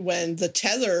the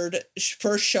Tethered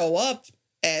first show up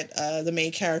at the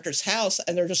main character's house,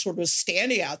 and they're just sort of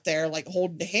standing out there like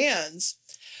holding hands,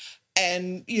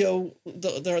 and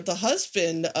the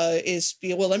husband is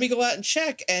well, let me go out and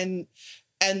check, and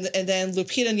then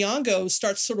Lupita Nyong'o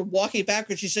starts sort of walking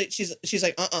backwards. She's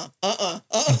like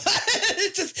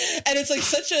and it's like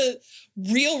such a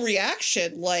real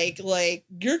reaction, like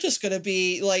you're just gonna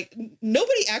be like,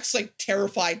 nobody acts like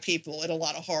terrified people in a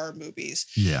lot of horror movies.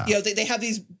 Yeah, they have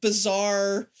these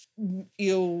bizarre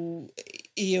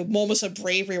moments of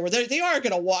bravery where they are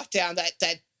gonna walk down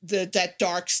that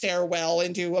dark stairwell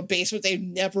into a basement they've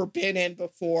never been in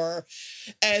before,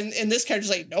 and this character's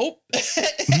like, nope.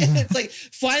 And it's like,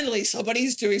 finally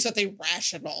somebody's doing something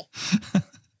rational.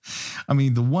 I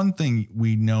mean, the one thing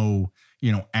we know,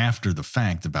 after the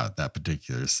fact about that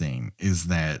particular scene is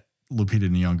that Lupita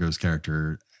Nyong'o's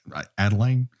character,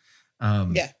 Adelaide,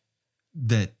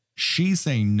 that she's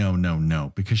saying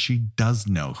no, because she does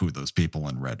know who those people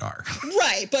in red are.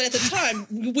 Right, but at the time,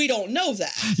 we don't know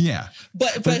that. Yeah,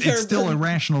 but it's still a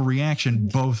rational reaction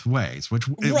both ways, which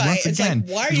once again, like,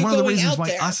 why are is you one of the going reasons out why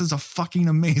there? Us is a fucking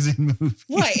amazing movie.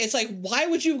 Right, it's like, why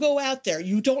would you go out there?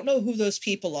 You don't know who those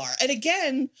people are. And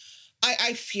again,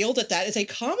 I feel that is a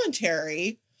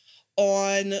commentary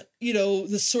on,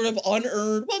 the sort of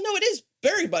unearned, well, no, it is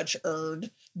very much earned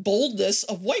boldness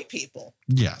of white people.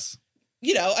 Yes.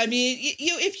 I mean,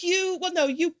 you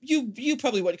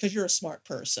probably wouldn't, because you're a smart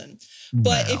person.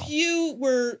 But if you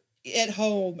were at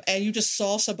home and you just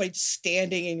saw somebody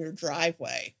standing in your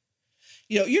driveway,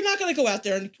 you're not going to go out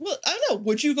there and, well, I don't know,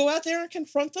 would you go out there and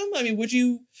confront them? I mean, would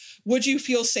you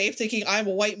feel safe thinking, I'm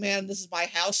a white man, this is my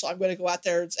house, so I'm going to go out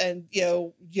there and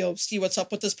see what's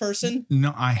up with this person?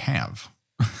 No, I have.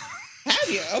 Have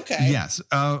you? Okay. Yes.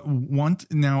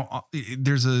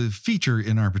 There's a feature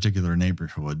in our particular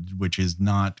neighborhood, which is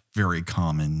not very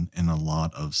common in a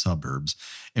lot of suburbs,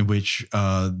 in which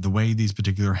the way these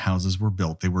particular houses were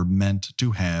built, they were meant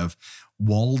to have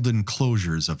walled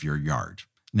enclosures of your yard.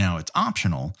 Now, it's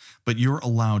optional, but you're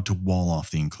allowed to wall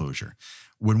off the enclosure.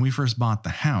 When we first bought the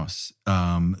house,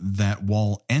 that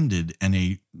wall ended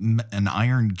in an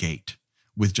iron gate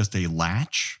with just a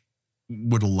latch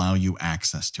would allow you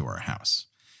access to our house.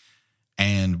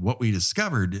 And what we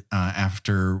discovered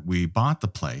after we bought the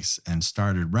place and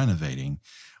started renovating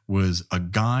was a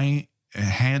guy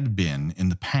had been in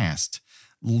the past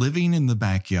living in the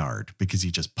backyard because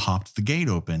he just popped the gate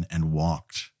open and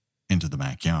walked into the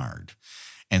backyard.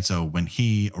 And so when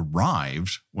he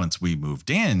arrived, once we moved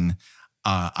in,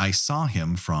 I saw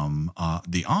him from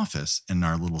the office in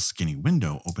our little skinny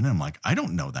window open. And I'm like, I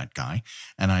don't know that guy.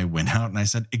 And I went out and I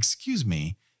said, excuse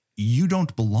me, you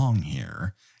don't belong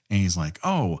here. And he's like,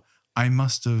 oh, I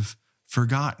must have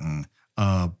forgotten,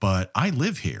 but I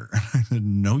live here.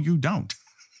 No, you don't.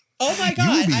 Oh my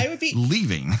God. I would be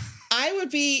leaving. I would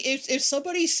be, if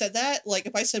somebody said that, like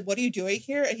if I said, what are you doing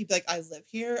here? And he'd be like, I live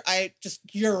here. I just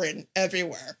urine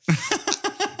everywhere.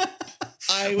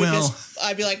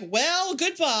 I'd be like, well,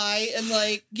 goodbye. And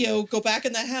like, go back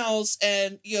in the house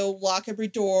and, lock every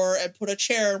door and put a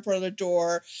chair in front of the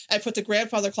door and put the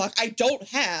grandfather clock I don't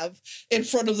have in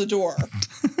front of the door.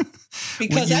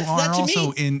 Because that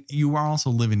to me. You are also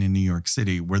living in New York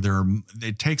City where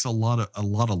it takes a lot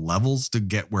of levels to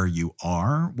get where you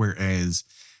are. Whereas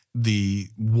the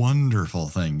wonderful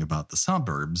thing about the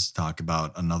suburbs, talk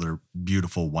about another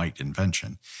beautiful white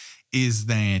invention, is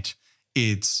that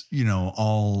it's,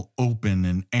 all open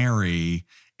and airy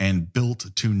and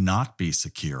built to not be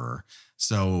secure.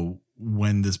 So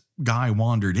when this guy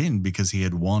wandered in, because he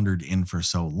had wandered in for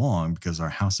so long, because our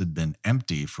house had been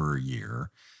empty for a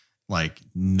year, like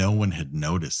no one had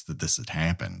noticed that this had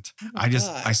happened. I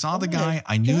saw the guy.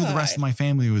 I knew the rest of my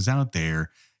family was out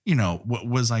there.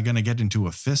 Was I going to get into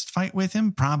a fist fight with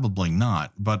him? Probably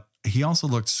not. But he also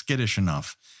looked skittish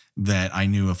enough that I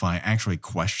knew if I actually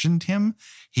questioned him,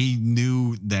 he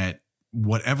knew that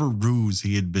whatever ruse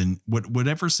he had been,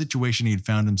 whatever situation he had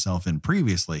found himself in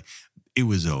previously, it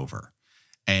was over.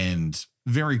 And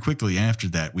very quickly after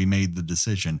that, we made the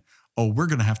decision, we're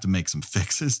going to have to make some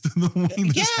fixes to the way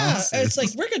this house is. It's like,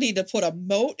 we're going to need to put a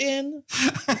moat in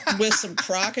with some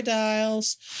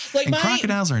crocodiles.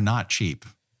 Crocodiles are not cheap,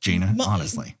 Gina,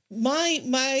 honestly.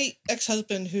 My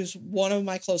ex-husband, who's one of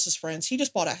my closest friends, he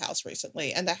just bought a house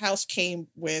recently, and the house came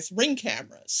with Ring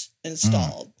cameras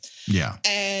installed. Yeah.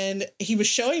 And he was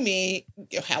showing me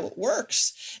how it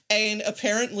works. And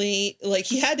apparently,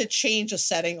 he had to change a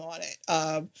setting on it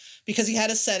because he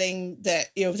had a setting that,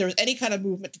 if there was any kind of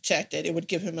movement detected, it would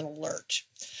give him an alert.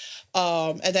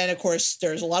 And then, of course,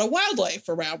 there's a lot of wildlife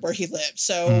around where he lived.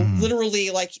 So literally,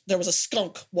 there was a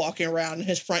skunk walking around in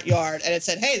his front yard, and it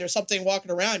said, hey, there's something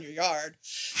walking around your yard.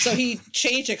 So he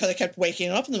changed it because it kept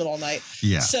waking up in the middle of the night.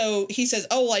 Yeah. So he says,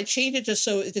 I changed it just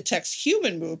so it detects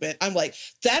human movement. I'm like,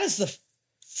 that is the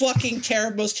fucking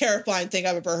most terrifying thing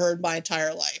I've ever heard in my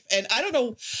entire life. And I don't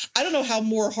know how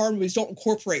more horror movies don't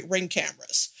incorporate Ring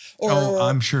cameras.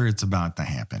 I'm sure it's about to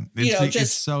happen.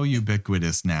 It's so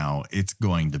ubiquitous now. It's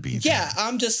going to be. Yeah.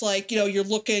 I'm just like, you're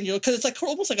looking, because it's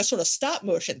almost like a sort of stop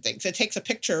motion thing. So it takes a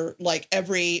picture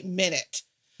every minute.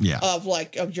 Yeah. Of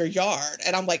your yard.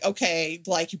 And I'm like, okay,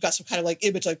 you've got some kind of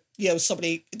image,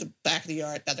 somebody in the back of the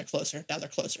yard. Now they're closer. Now they're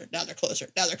closer. Now they're closer.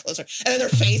 Now they're closer. And then their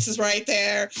face is right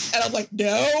there. And I'm like,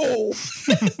 no,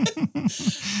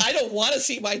 I don't want to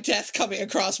see my death coming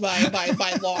across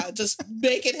my lawn. Just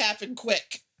make it happen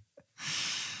quick.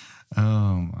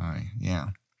 Oh my. Yeah.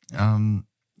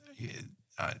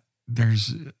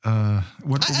 There's, what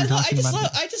were we talking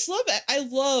about? I just love it. I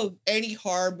love any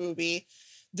horror movie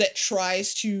that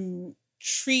tries to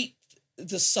treat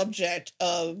the subject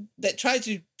that tries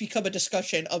to become a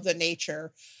discussion of the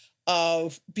nature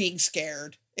of being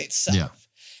scared itself,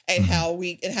 and how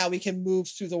we can move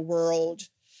through the world.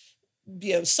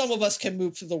 Some of us can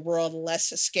move through the world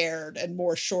less scared and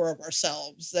more sure of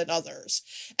ourselves than others.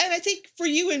 And I think for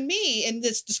you and me in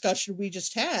this discussion we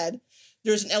just had,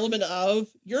 there's an element of,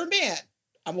 you're a man,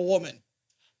 I'm a woman.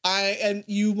 And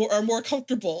you are more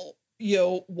comfortable,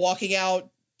 walking out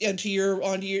in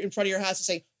front of your house and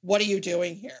say, what are you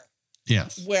doing here?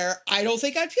 Yes. Where I don't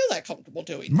think I'd feel that comfortable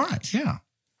doing that. Right. Yeah.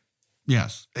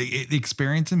 Yes.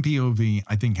 Experience and POV,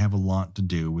 I think, have a lot to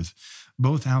do with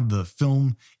both how the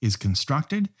film is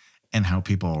constructed and how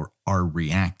people are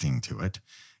reacting to it,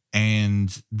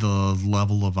 and the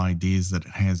level of ideas that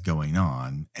it has going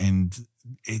on. And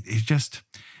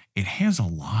it has a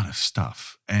lot of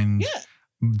stuff. And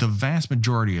the vast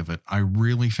majority of it I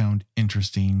really found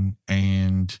interesting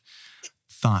and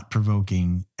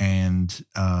thought-provoking, and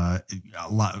a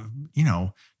lot,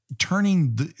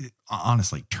 turning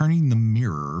the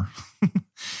mirror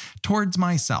towards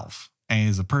myself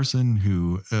as a person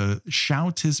who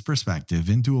shouts his perspective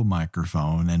into a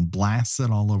microphone and blasts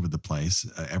it all over the place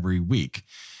every week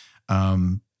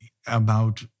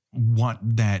about what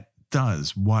that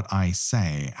does what I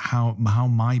say, how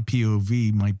my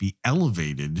POV might be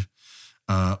elevated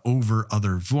over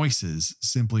other voices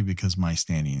simply because my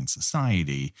standing in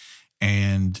society,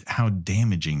 and how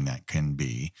damaging that can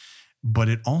be. But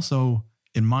it also,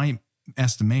 in my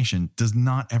estimation, does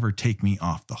not ever take me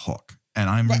off the hook. And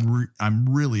I'm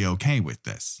really okay with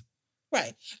this.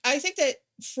 Right. I think that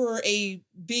for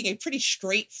being a pretty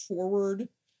straightforward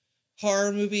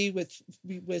horror movie with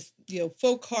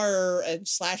folk horror and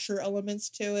slasher elements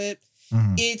to it,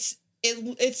 it's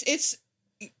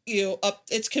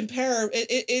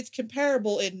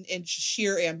comparable in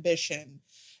sheer ambition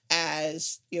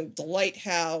as The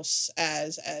Lighthouse,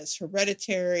 as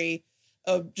Hereditary,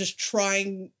 of just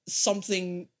trying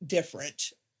something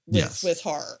different with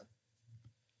horror.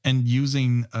 And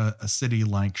using a city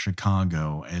like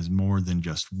Chicago as more than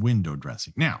just window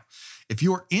dressing. Now, if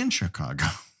you're in Chicago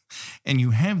and you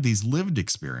have these lived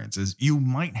experiences, you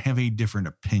might have a different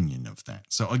opinion of that.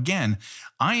 So again,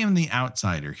 I am the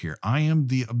outsider here. I am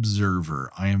the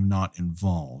observer. I am not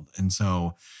involved. And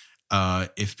so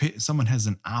if someone has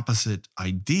an opposite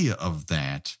idea of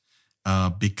that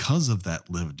because of that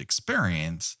lived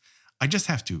experience, I just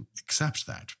have to accept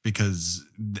that, because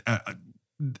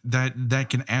that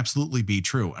can absolutely be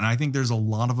true. And I think there's a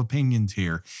lot of opinions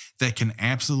here that can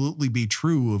absolutely be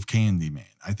true of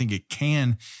Candyman. I think it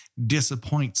can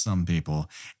disappoint some people,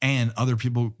 and other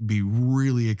people be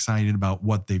really excited about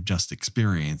what they've just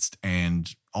experienced,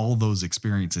 and all those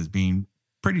experiences being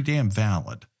pretty damn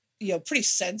valid. Pretty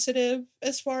sensitive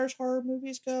as far as horror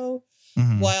movies go.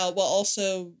 While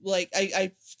also, like,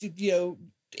 I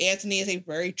Anthony is a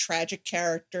very tragic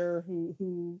character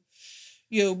who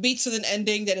meets with an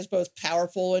ending that is both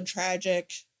powerful and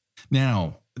tragic.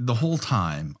 Now, the whole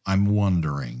time I'm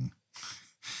wondering,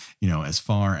 as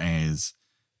far as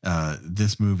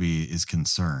this movie is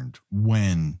concerned,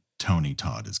 when Tony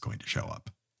Todd is going to show up.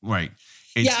 Right.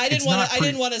 I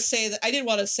didn't want to say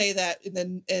that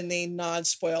in the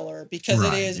non-spoiler, because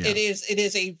it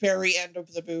is a very end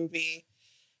of the movie.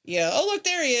 Yeah. Oh, look,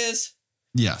 there he is.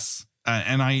 Yes.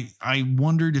 And I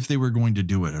wondered if they were going to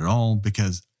do it at all,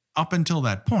 because up until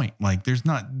that point, like, they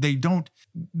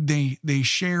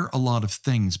share a lot of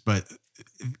things, but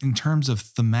in terms of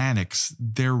thematics,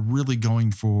 they're really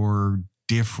going for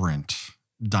different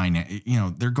dynamic.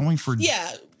 They're going for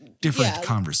different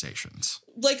conversations.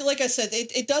 Like I said,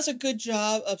 it does a good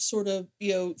job of sort of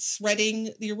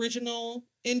threading the original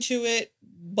into it,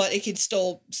 but it can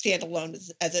still stand alone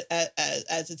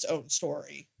as its own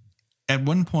story. At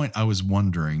one point, I was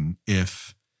wondering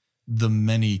if the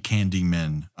many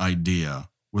Candymen idea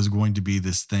was going to be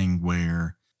this thing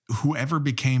where whoever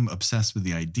became obsessed with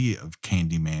the idea of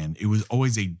Candyman, it was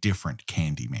always a different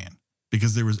Candyman,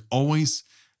 because there was always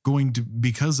going to,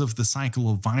 because of the cycle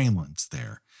of violence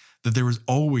there was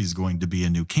always going to be a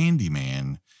new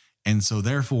Candyman. And so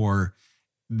therefore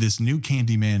this new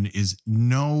Candyman is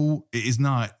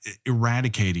not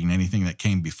eradicating anything that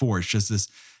came before. It's just this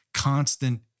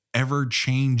constant, ever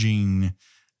changing,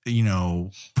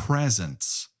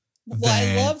 presence.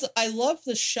 Well, I love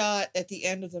the shot at the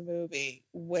end of the movie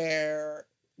where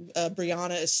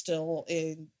Brianna is still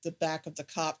in the back of the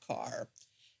cop car,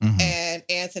 and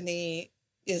Anthony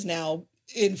is now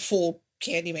in full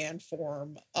Candyman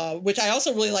form, which I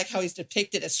also really like how he's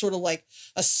depicted as sort of like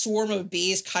a swarm of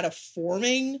bees kind of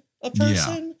forming a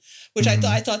person, which I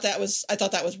thought that was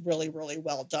really, really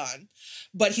well done.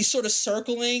 But he's sort of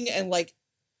circling, and like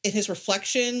in his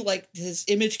reflection, like his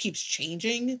image keeps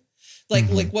changing. Like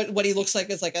what he looks like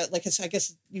is like his, I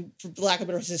guess, for lack of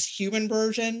a better, his human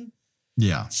version.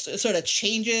 Yeah, sort of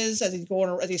changes as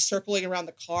he's circling around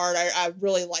the card. I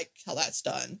really like how that's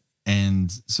done.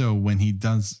 And so when he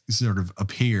does sort of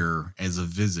appear as a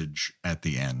visage at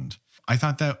the end, I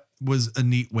thought that was a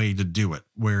neat way to do it,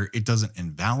 where it doesn't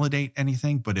invalidate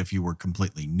anything, but if you were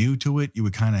completely new to it, you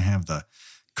would kind of have the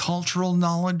cultural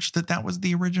knowledge that was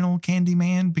the original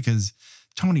Candyman, because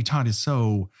Tony Todd is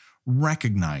so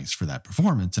recognized for that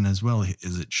performance, and as well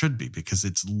as it should be, because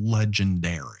it's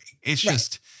legendary. It's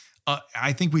just,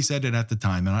 I think we said it at the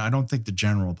time, and I don't think the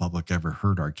general public ever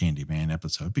heard our Candyman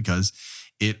episode because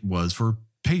it was for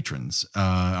patrons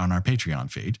on our Patreon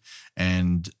feed.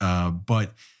 And,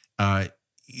 but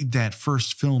that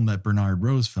first film, that Bernard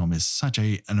Rose film, is such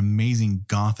an amazing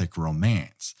Gothic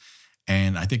romance.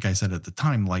 And I think I said at the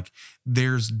time, like,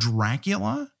 there's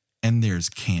Dracula and there's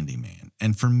Candyman.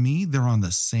 And for me, they're on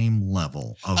the same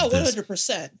level of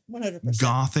 100%.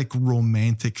 Gothic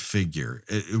romantic figure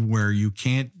where you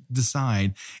can't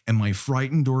decide, am I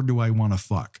frightened or do I want to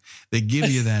fuck? They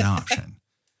give you that option.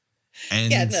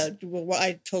 And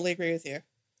I totally agree with you.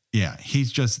 Yeah,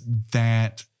 he's just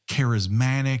that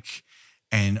charismatic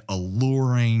and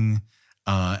alluring.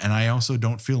 And I also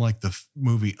don't feel like the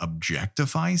movie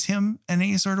objectifies him in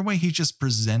any sort of way. He's just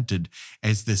presented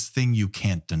as this thing you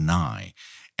can't deny.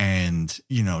 And,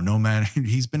 no matter,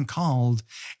 he's been called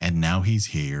and now he's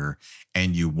here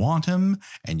and you want him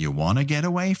and you want to get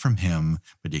away from him,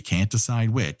 but you can't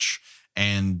decide which.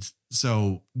 And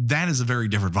so that is a very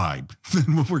different vibe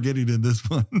than what we're getting in this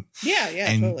one. Yeah,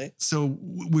 and totally. So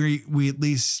we at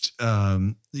least,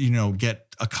 get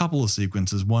a couple of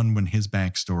sequences. One when his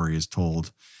backstory is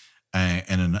told,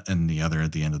 and the other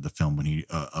at the end of the film when he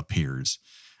appears.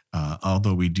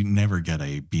 Although we do never get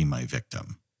a "Be My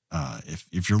Victim."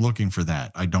 If you're looking for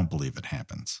that, I don't believe it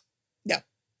happens. No.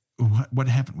 What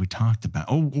happened? We talked about.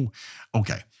 Oh,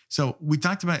 okay. So we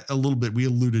talked about a little bit. We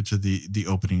alluded to the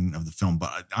opening of the film,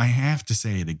 but I have to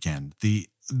say it again. The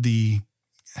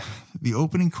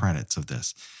opening credits of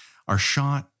this are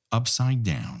shot upside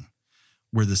down,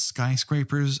 where the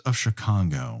skyscrapers of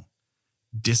Chicago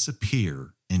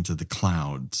disappear into the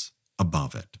clouds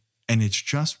above it, and it's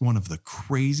just one of the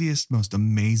craziest, most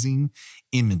amazing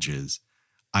images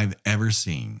I've ever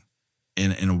seen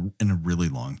in a really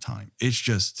long time. It's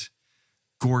just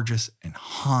gorgeous and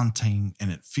haunting,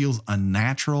 and it feels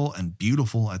unnatural and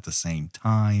beautiful at the same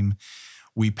time.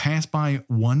 We passed by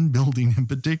one building in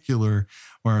particular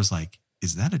where I was like,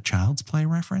 is that a Child's Play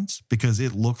reference? Because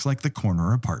it looks like the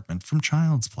corner apartment from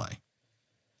Child's Play.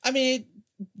 I mean,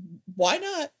 why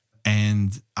not?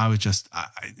 And I was just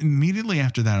immediately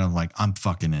after that, I'm like, I'm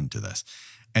fucking into this.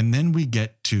 And then we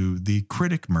get to the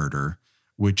Critic murder,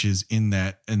 which is in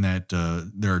that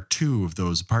there are two of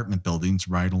those apartment buildings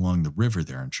right along the river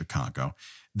there in Chicago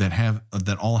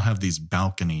that all have these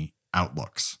balcony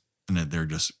outlooks, and they're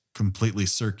just completely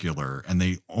circular, and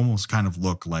they almost kind of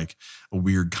look like a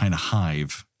weird kind of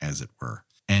hive, as it were.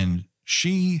 And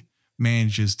she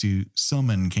manages to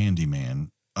summon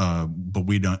Candyman, but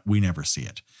we never see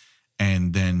it.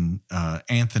 And then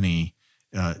Anthony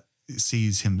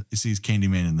sees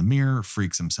Candyman in the mirror,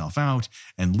 freaks himself out,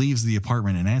 and leaves the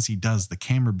apartment. And as he does, the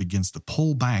camera begins to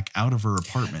pull back out of her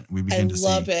apartment. We begin to see.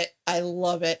 I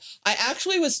love it. I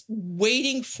actually was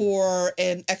waiting for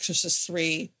an Exorcist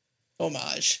 3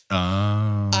 homage.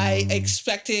 I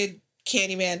expected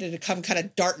Candyman to come kind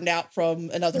of darting out from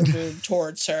another room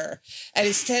towards her. And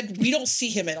instead, we don't see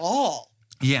him at all.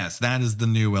 Yes, that is the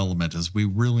new element, is we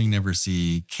really never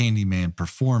see Candyman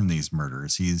perform these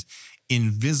murders. He's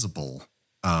invisible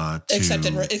except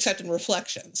in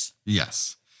reflections.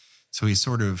 Yes. So he's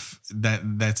sort of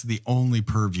that's the only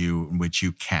purview in which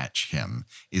you catch him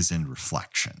is in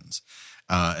reflections.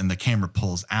 And the camera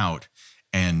pulls out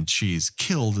and she's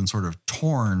killed and sort of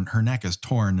torn, her neck is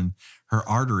torn, and her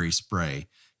artery spray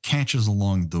catches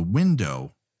along the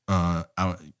window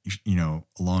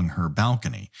along her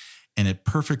balcony, and it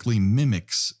perfectly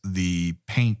mimics the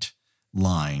paint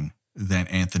line that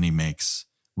Anthony makes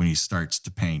when he starts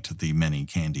to paint the many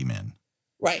Candymen.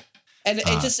 Right. And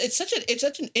it's such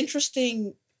an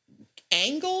interesting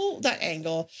angle,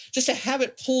 just to have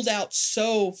it pulled out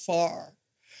so far.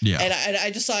 Yeah. And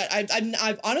I just thought,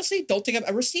 I honestly don't think I've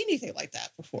ever seen anything like that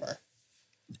before.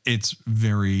 It's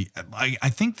I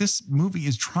think this movie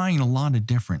is trying a lot of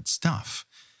different stuff.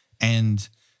 And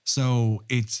so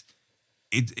it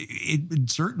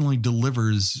certainly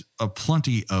delivers a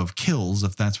plenty of kills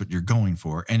if that's what you're going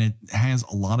for. And it has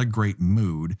a lot of great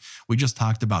mood. We just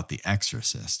talked about The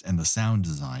Exorcist and the sound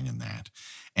design in that.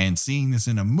 And seeing this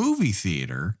in a movie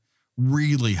theater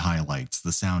really highlights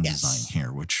the sound design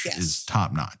here, which is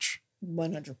top notch.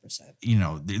 100%.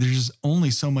 There's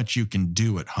only so much you can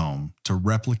do at home to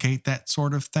replicate that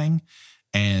sort of thing.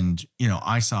 And,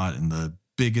 I saw it in the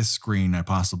biggest screen I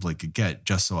possibly could get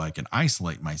just so I can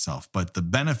isolate myself. But the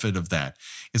benefit of that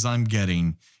is I'm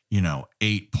getting,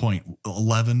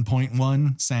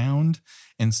 8.11.1 sound.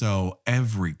 And so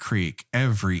every creak,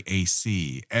 every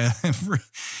AC,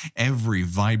 every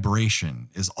vibration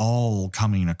is all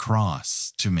coming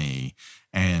across to me.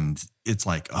 And it's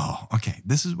like, oh, okay,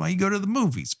 this is why you go to the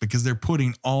movies, because they're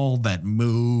putting all that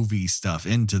movie stuff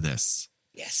into this.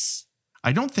 Yes.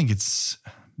 I don't think it's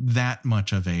that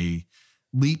much of a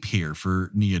leap here for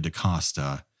Nia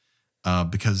DaCosta,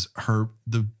 because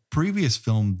the previous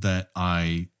film that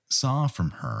I saw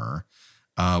from her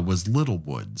was Little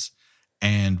Woods,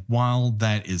 and while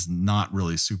that is not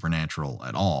really supernatural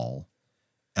at all,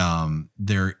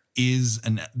 there is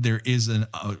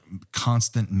a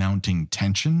constant mounting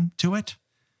tension to it,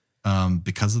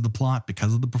 because of the plot,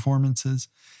 because of the performances.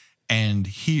 And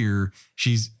here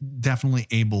she's definitely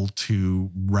able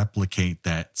to replicate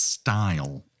that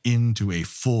style into a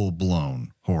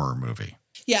full-blown horror movie.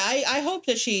 Yeah, I hope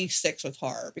that she sticks with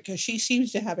horror because she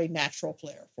seems to have a natural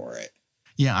flair for it.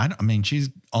 Yeah, I mean, she's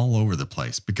all over the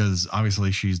place because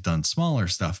obviously she's done smaller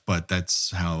stuff, but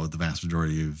that's how the vast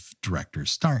majority of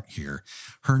directors start here.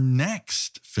 Her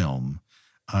next film,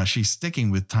 she's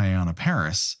sticking with Teyonah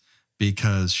Parris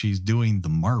because she's doing the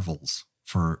Marvels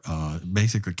for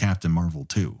basically Captain Marvel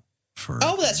 2.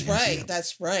 That's right.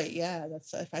 That's right. Yeah,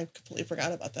 I completely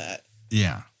forgot about that.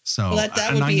 Yeah. So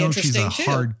that would be interesting too.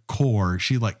 Hardcore.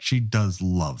 She does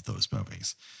love those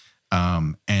movies.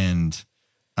 I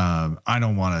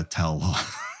don't want to tell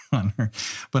on her,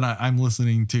 but I'm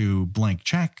listening to Blank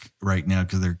Check right now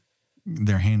because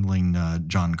they're handling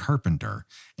John Carpenter,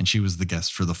 and she was the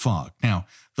guest for The Fog. Now,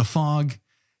 The Fog,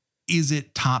 is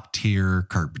it top tier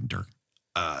Carpenter?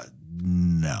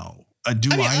 No. I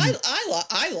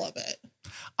love it.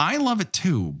 I love it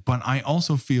too, but I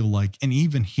also feel like, and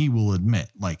even he will admit,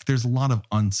 like there's a lot of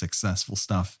unsuccessful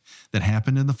stuff that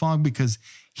happened in The Fog because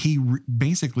he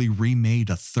basically remade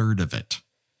a third of it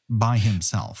by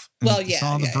himself. And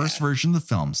saw the first version of the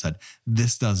film, said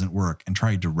this doesn't work, and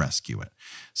tried to rescue it.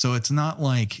 So it's not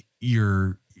like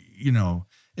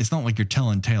it's not like you're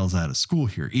telling tales out of school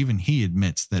here. Even he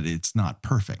admits that it's not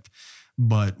perfect.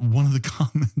 But one of the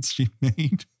comments she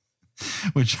made,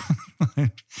 which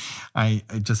I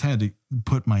just had to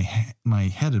put my head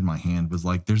in my hand, was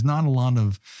like, there's not a lot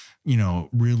of,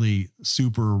 really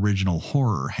super original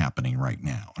horror happening right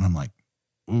now. And I'm like,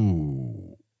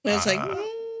 ooh. And it's like,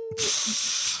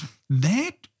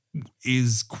 that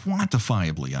is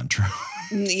quantifiably untrue.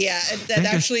 Yeah, that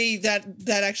actually, that's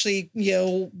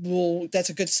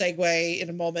a good segue in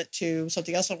a moment to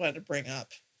something else I wanted to bring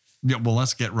up. Yeah, well,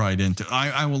 let's get right into it.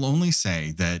 I will only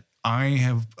say that I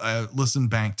have listened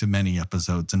back to many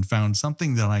episodes and found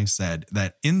something that I said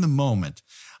that in the moment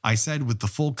I said with the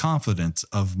full confidence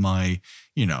of my,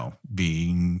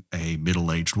 being a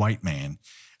middle-aged white man,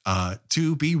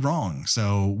 to be wrong.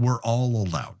 So we're all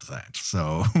allowed that.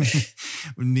 So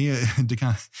Nia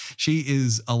DeCon, she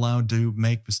is allowed to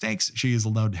make mistakes. She is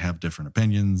allowed to have different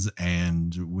opinions,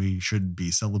 and we should be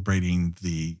celebrating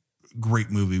the great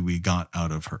movie we got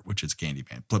out of her, which is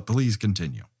Candyman. But please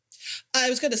continue. I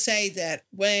was going to say that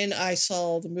when I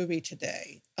saw the movie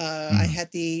today, I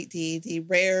had the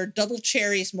rare double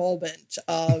cherries moment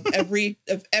of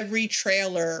every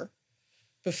trailer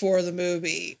before the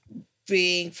movie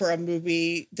being for a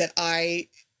movie that I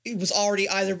was already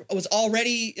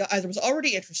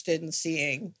interested in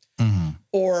seeing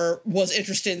or was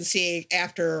interested in seeing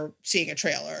after seeing a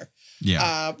trailer.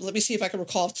 Yeah. Let me see if I can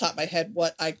recall off the top of my head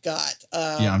what I got.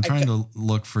 I'm trying to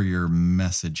look for your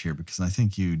message here because I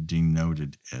think you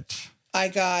denoted it. I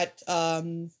got, I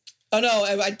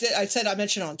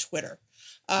mentioned on Twitter.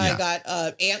 I got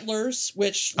Antlers,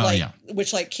 which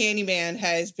Candyman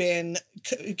has been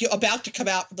about to come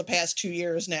out for the past 2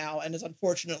 years now and has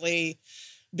unfortunately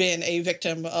been a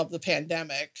victim of the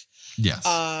pandemic. Yes.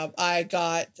 I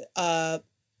got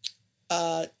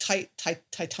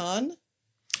Titan.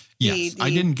 Yes, I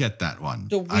didn't get that one.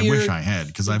 I wish I had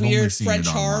because I've only seen French it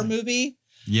online. horror movie.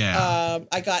 Yeah.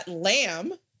 I got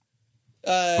Lamb.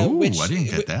 I didn't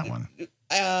get that one.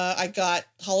 I got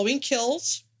Halloween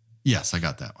Kills. Yes, I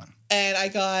got that one. And I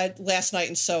got Last Night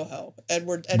in Soho.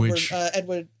 Edgar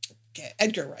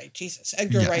Wright. Jesus,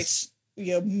 Edgar Wright's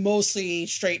mostly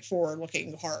straightforward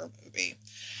looking horror movie.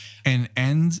 And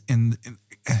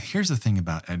here's the thing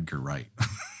about Edgar Wright.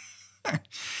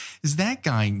 Is that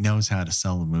guy knows how to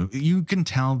sell a movie. You can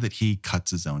tell that he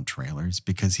cuts his own trailers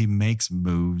because he makes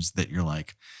moves that you're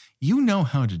like, you know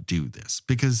how to do this,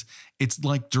 because it's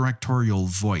like directorial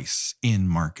voice in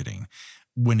marketing.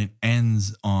 When it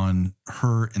ends on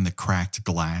her in the cracked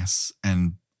glass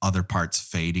and other parts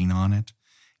fading on it,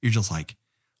 you're just like,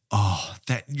 oh,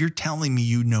 that you're telling me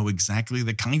you know exactly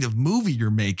the kind of movie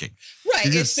you're making. Right.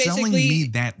 You're just selling me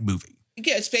that movie.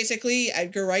 Yeah, it's basically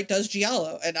Edgar Wright does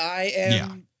Giallo, and I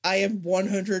am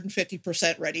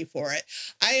 150% ready for it.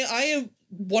 I am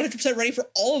 100% ready for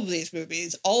all of these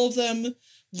movies. All of them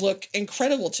look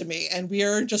incredible to me, and we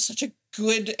are in just such a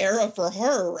good era for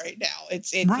horror right now.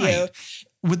 Right.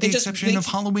 With the exception of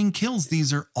Halloween Kills,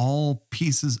 these are all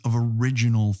pieces of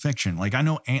original fiction. Like, I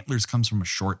know Antlers comes from a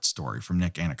short story from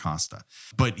Nick Anacosta,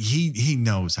 but he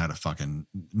knows how to fucking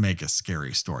make a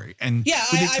scary story. And yeah,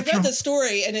 I read the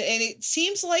story, and it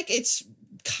seems like it's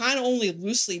kind of only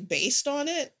loosely based on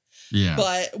it. Yeah.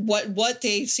 But what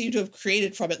they seem to have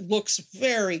created from it looks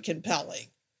very compelling.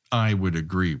 I would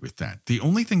agree with that. The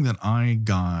only thing that I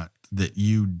got that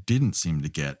you didn't seem to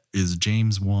get is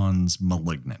James Wan's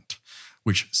Malignant,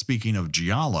 which, speaking of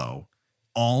Giallo,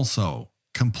 also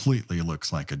completely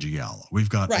looks like a Giallo. We've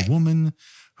got a woman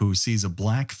who sees a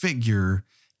black figure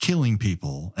killing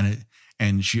people,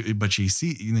 but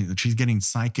she's getting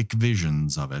psychic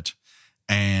visions of it,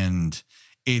 and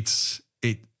it's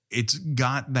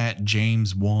got that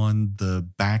James Wan, the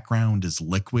background is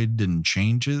liquid and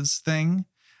changes thing,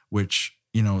 which,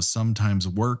 sometimes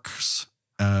works.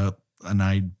 And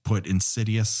I'd put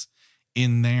Insidious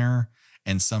in there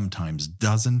and sometimes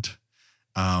doesn't.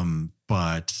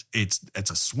 But it's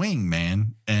a swing,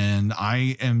 man. And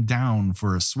I am down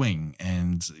for a swing,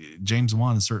 and James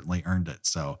Wan has certainly earned it.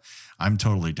 So I'm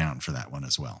totally down for that one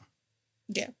as well.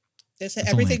 Yeah. It's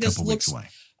everything only a couple just looks weeks away.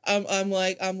 I'm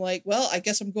like, well, I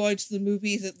guess I'm going to the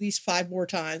movies at least 5 more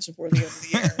times before the end of the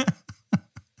year.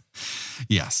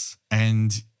 Yes.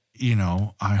 And,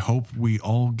 I hope we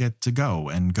all get to go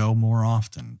and go more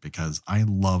often, because I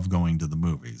love going to the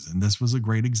movies. And this was a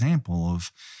great example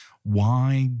of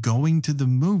why going to the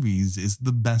movies is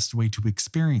the best way to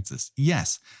experience this.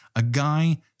 Yes, a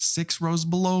guy 6 rows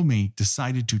below me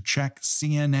decided to check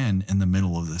CNN in the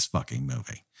middle of this fucking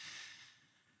movie.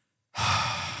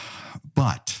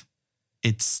 But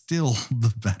it's still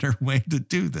the better way to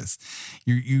do this.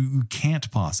 You can't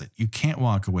pause it. You can't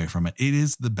walk away from it. It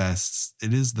is the best.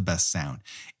 It is the best sound.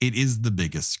 It is the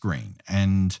biggest screen.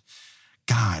 And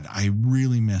God, I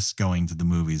really miss going to the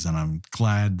movies. And I'm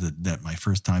glad that my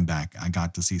first time back, I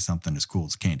got to see something as cool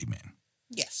as Candyman.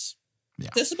 Yes.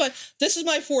 Yeah. This is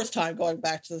my 4th time going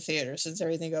back to the theater since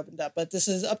everything opened up. But this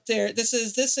is up there.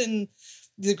 This and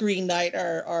The Green Knight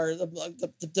are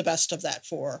the best of that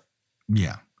 4.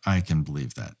 Yeah, I can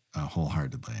believe that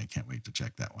wholeheartedly. I can't wait to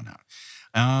check that one out.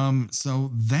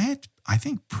 So that, I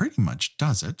think, pretty much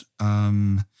does it.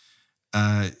 Do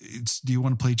you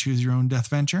want to play Choose Your Own Death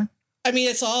Venture? I mean,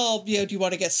 it's all, do you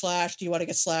want to get slashed? Do you want to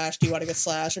get slashed? Do you want to get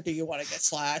slashed? Or do you want to get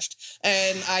slashed?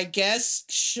 And I guess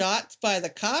shot by the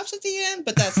cops at the end,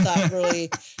 but that's not really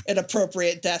an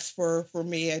appropriate death for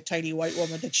me, a tiny white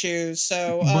woman, to choose.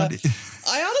 So I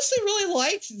honestly really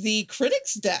liked the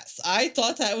critic's death. I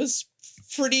thought that was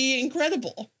pretty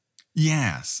incredible.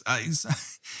 Yes.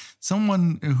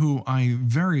 Someone who I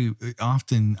very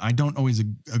often, I don't always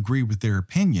agree with their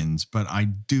opinions, but I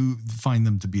do find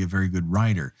them to be a very good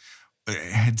writer,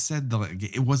 had said that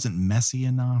it wasn't messy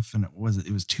enough and it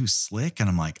was too slick. And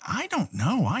I'm like, I don't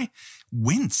know. I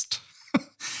winced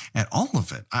at all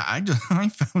of it. I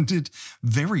found it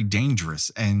very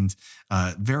dangerous and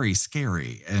very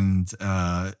scary and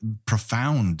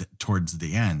profound towards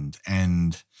the end.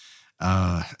 And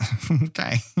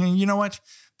okay, you know what?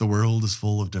 The world is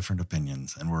full of different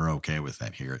opinions, and we're okay with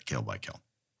that here at Kill by Kill.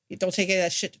 You don't take any of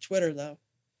that shit to Twitter, though.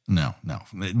 No.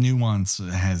 Nuance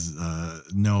has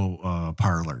no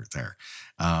parlor there.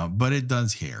 But it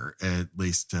does here, at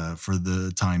least for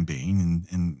the time being,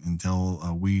 and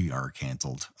until we are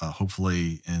canceled,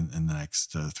 hopefully in the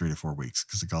next 3 to 4 weeks,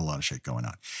 because it got a lot of shit going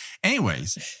on.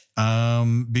 Anyways,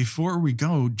 before we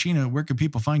go, Gina, where can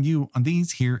people find you on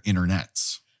these here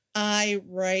internets? I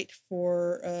write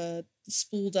for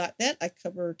spool.net. I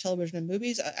cover television and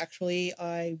movies. Actually,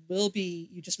 I will be,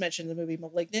 you just mentioned the movie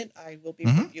Malignant. I will be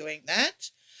reviewing that.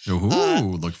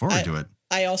 Ooh, look forward to it.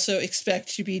 I also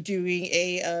expect to be doing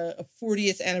a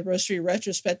 40th anniversary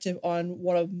retrospective on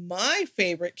one of my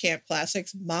favorite camp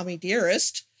classics, Mommy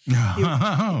Dearest.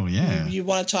 Yeah. You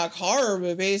want to talk horror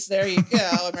movies? There you go.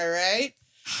 Am I right?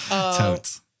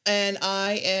 Totes. And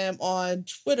I am on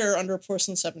Twitter under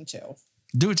Porcelain72.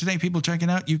 Do it today, people. Check it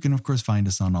out. You can, of course, find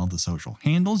us on all the social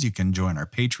handles. You can join our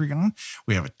Patreon.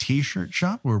 We have a t-shirt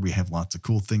shop where we have lots of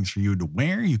cool things for you to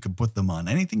wear. You can put them on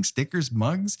anything, stickers,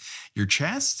 mugs, your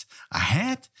chest, a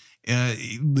hat.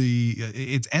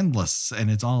 It's endless, and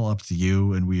it's all up to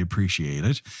you, and we appreciate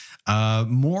it.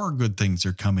 More good things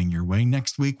are coming your way.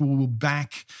 Next week, we'll be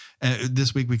back.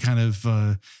 This week, we kind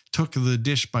of took the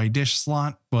dish by dish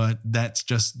slot, but that's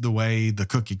just the way the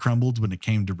cookie crumbled when it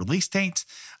came to release dates.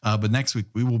 But next week,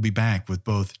 we will be back with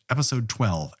both episode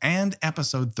 12 and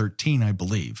episode 13, I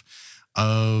believe,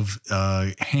 of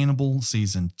Hannibal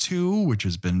season 2, which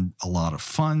has been a lot of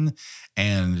fun.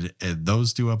 And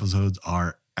those 2 episodes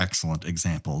are excellent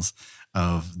examples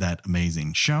of that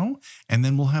amazing show. And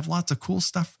then we'll have lots of cool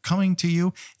stuff coming to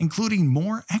you, including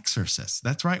more Exorcist.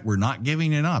 That's right. We're not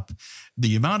giving it up.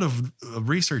 The amount of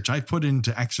research I've put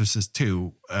into Exorcist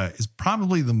 2 is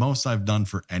probably the most I've done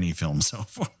for any film so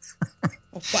far.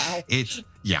 Wow.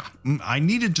 I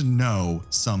needed to know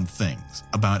some things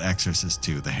about Exorcist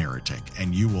 2, The Heretic,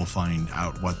 and you will find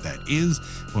out what that is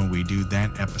when we do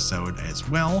that episode as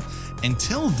well.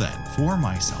 Until then, for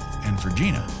myself and for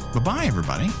Gina, bye-bye,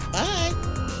 everybody. Bye.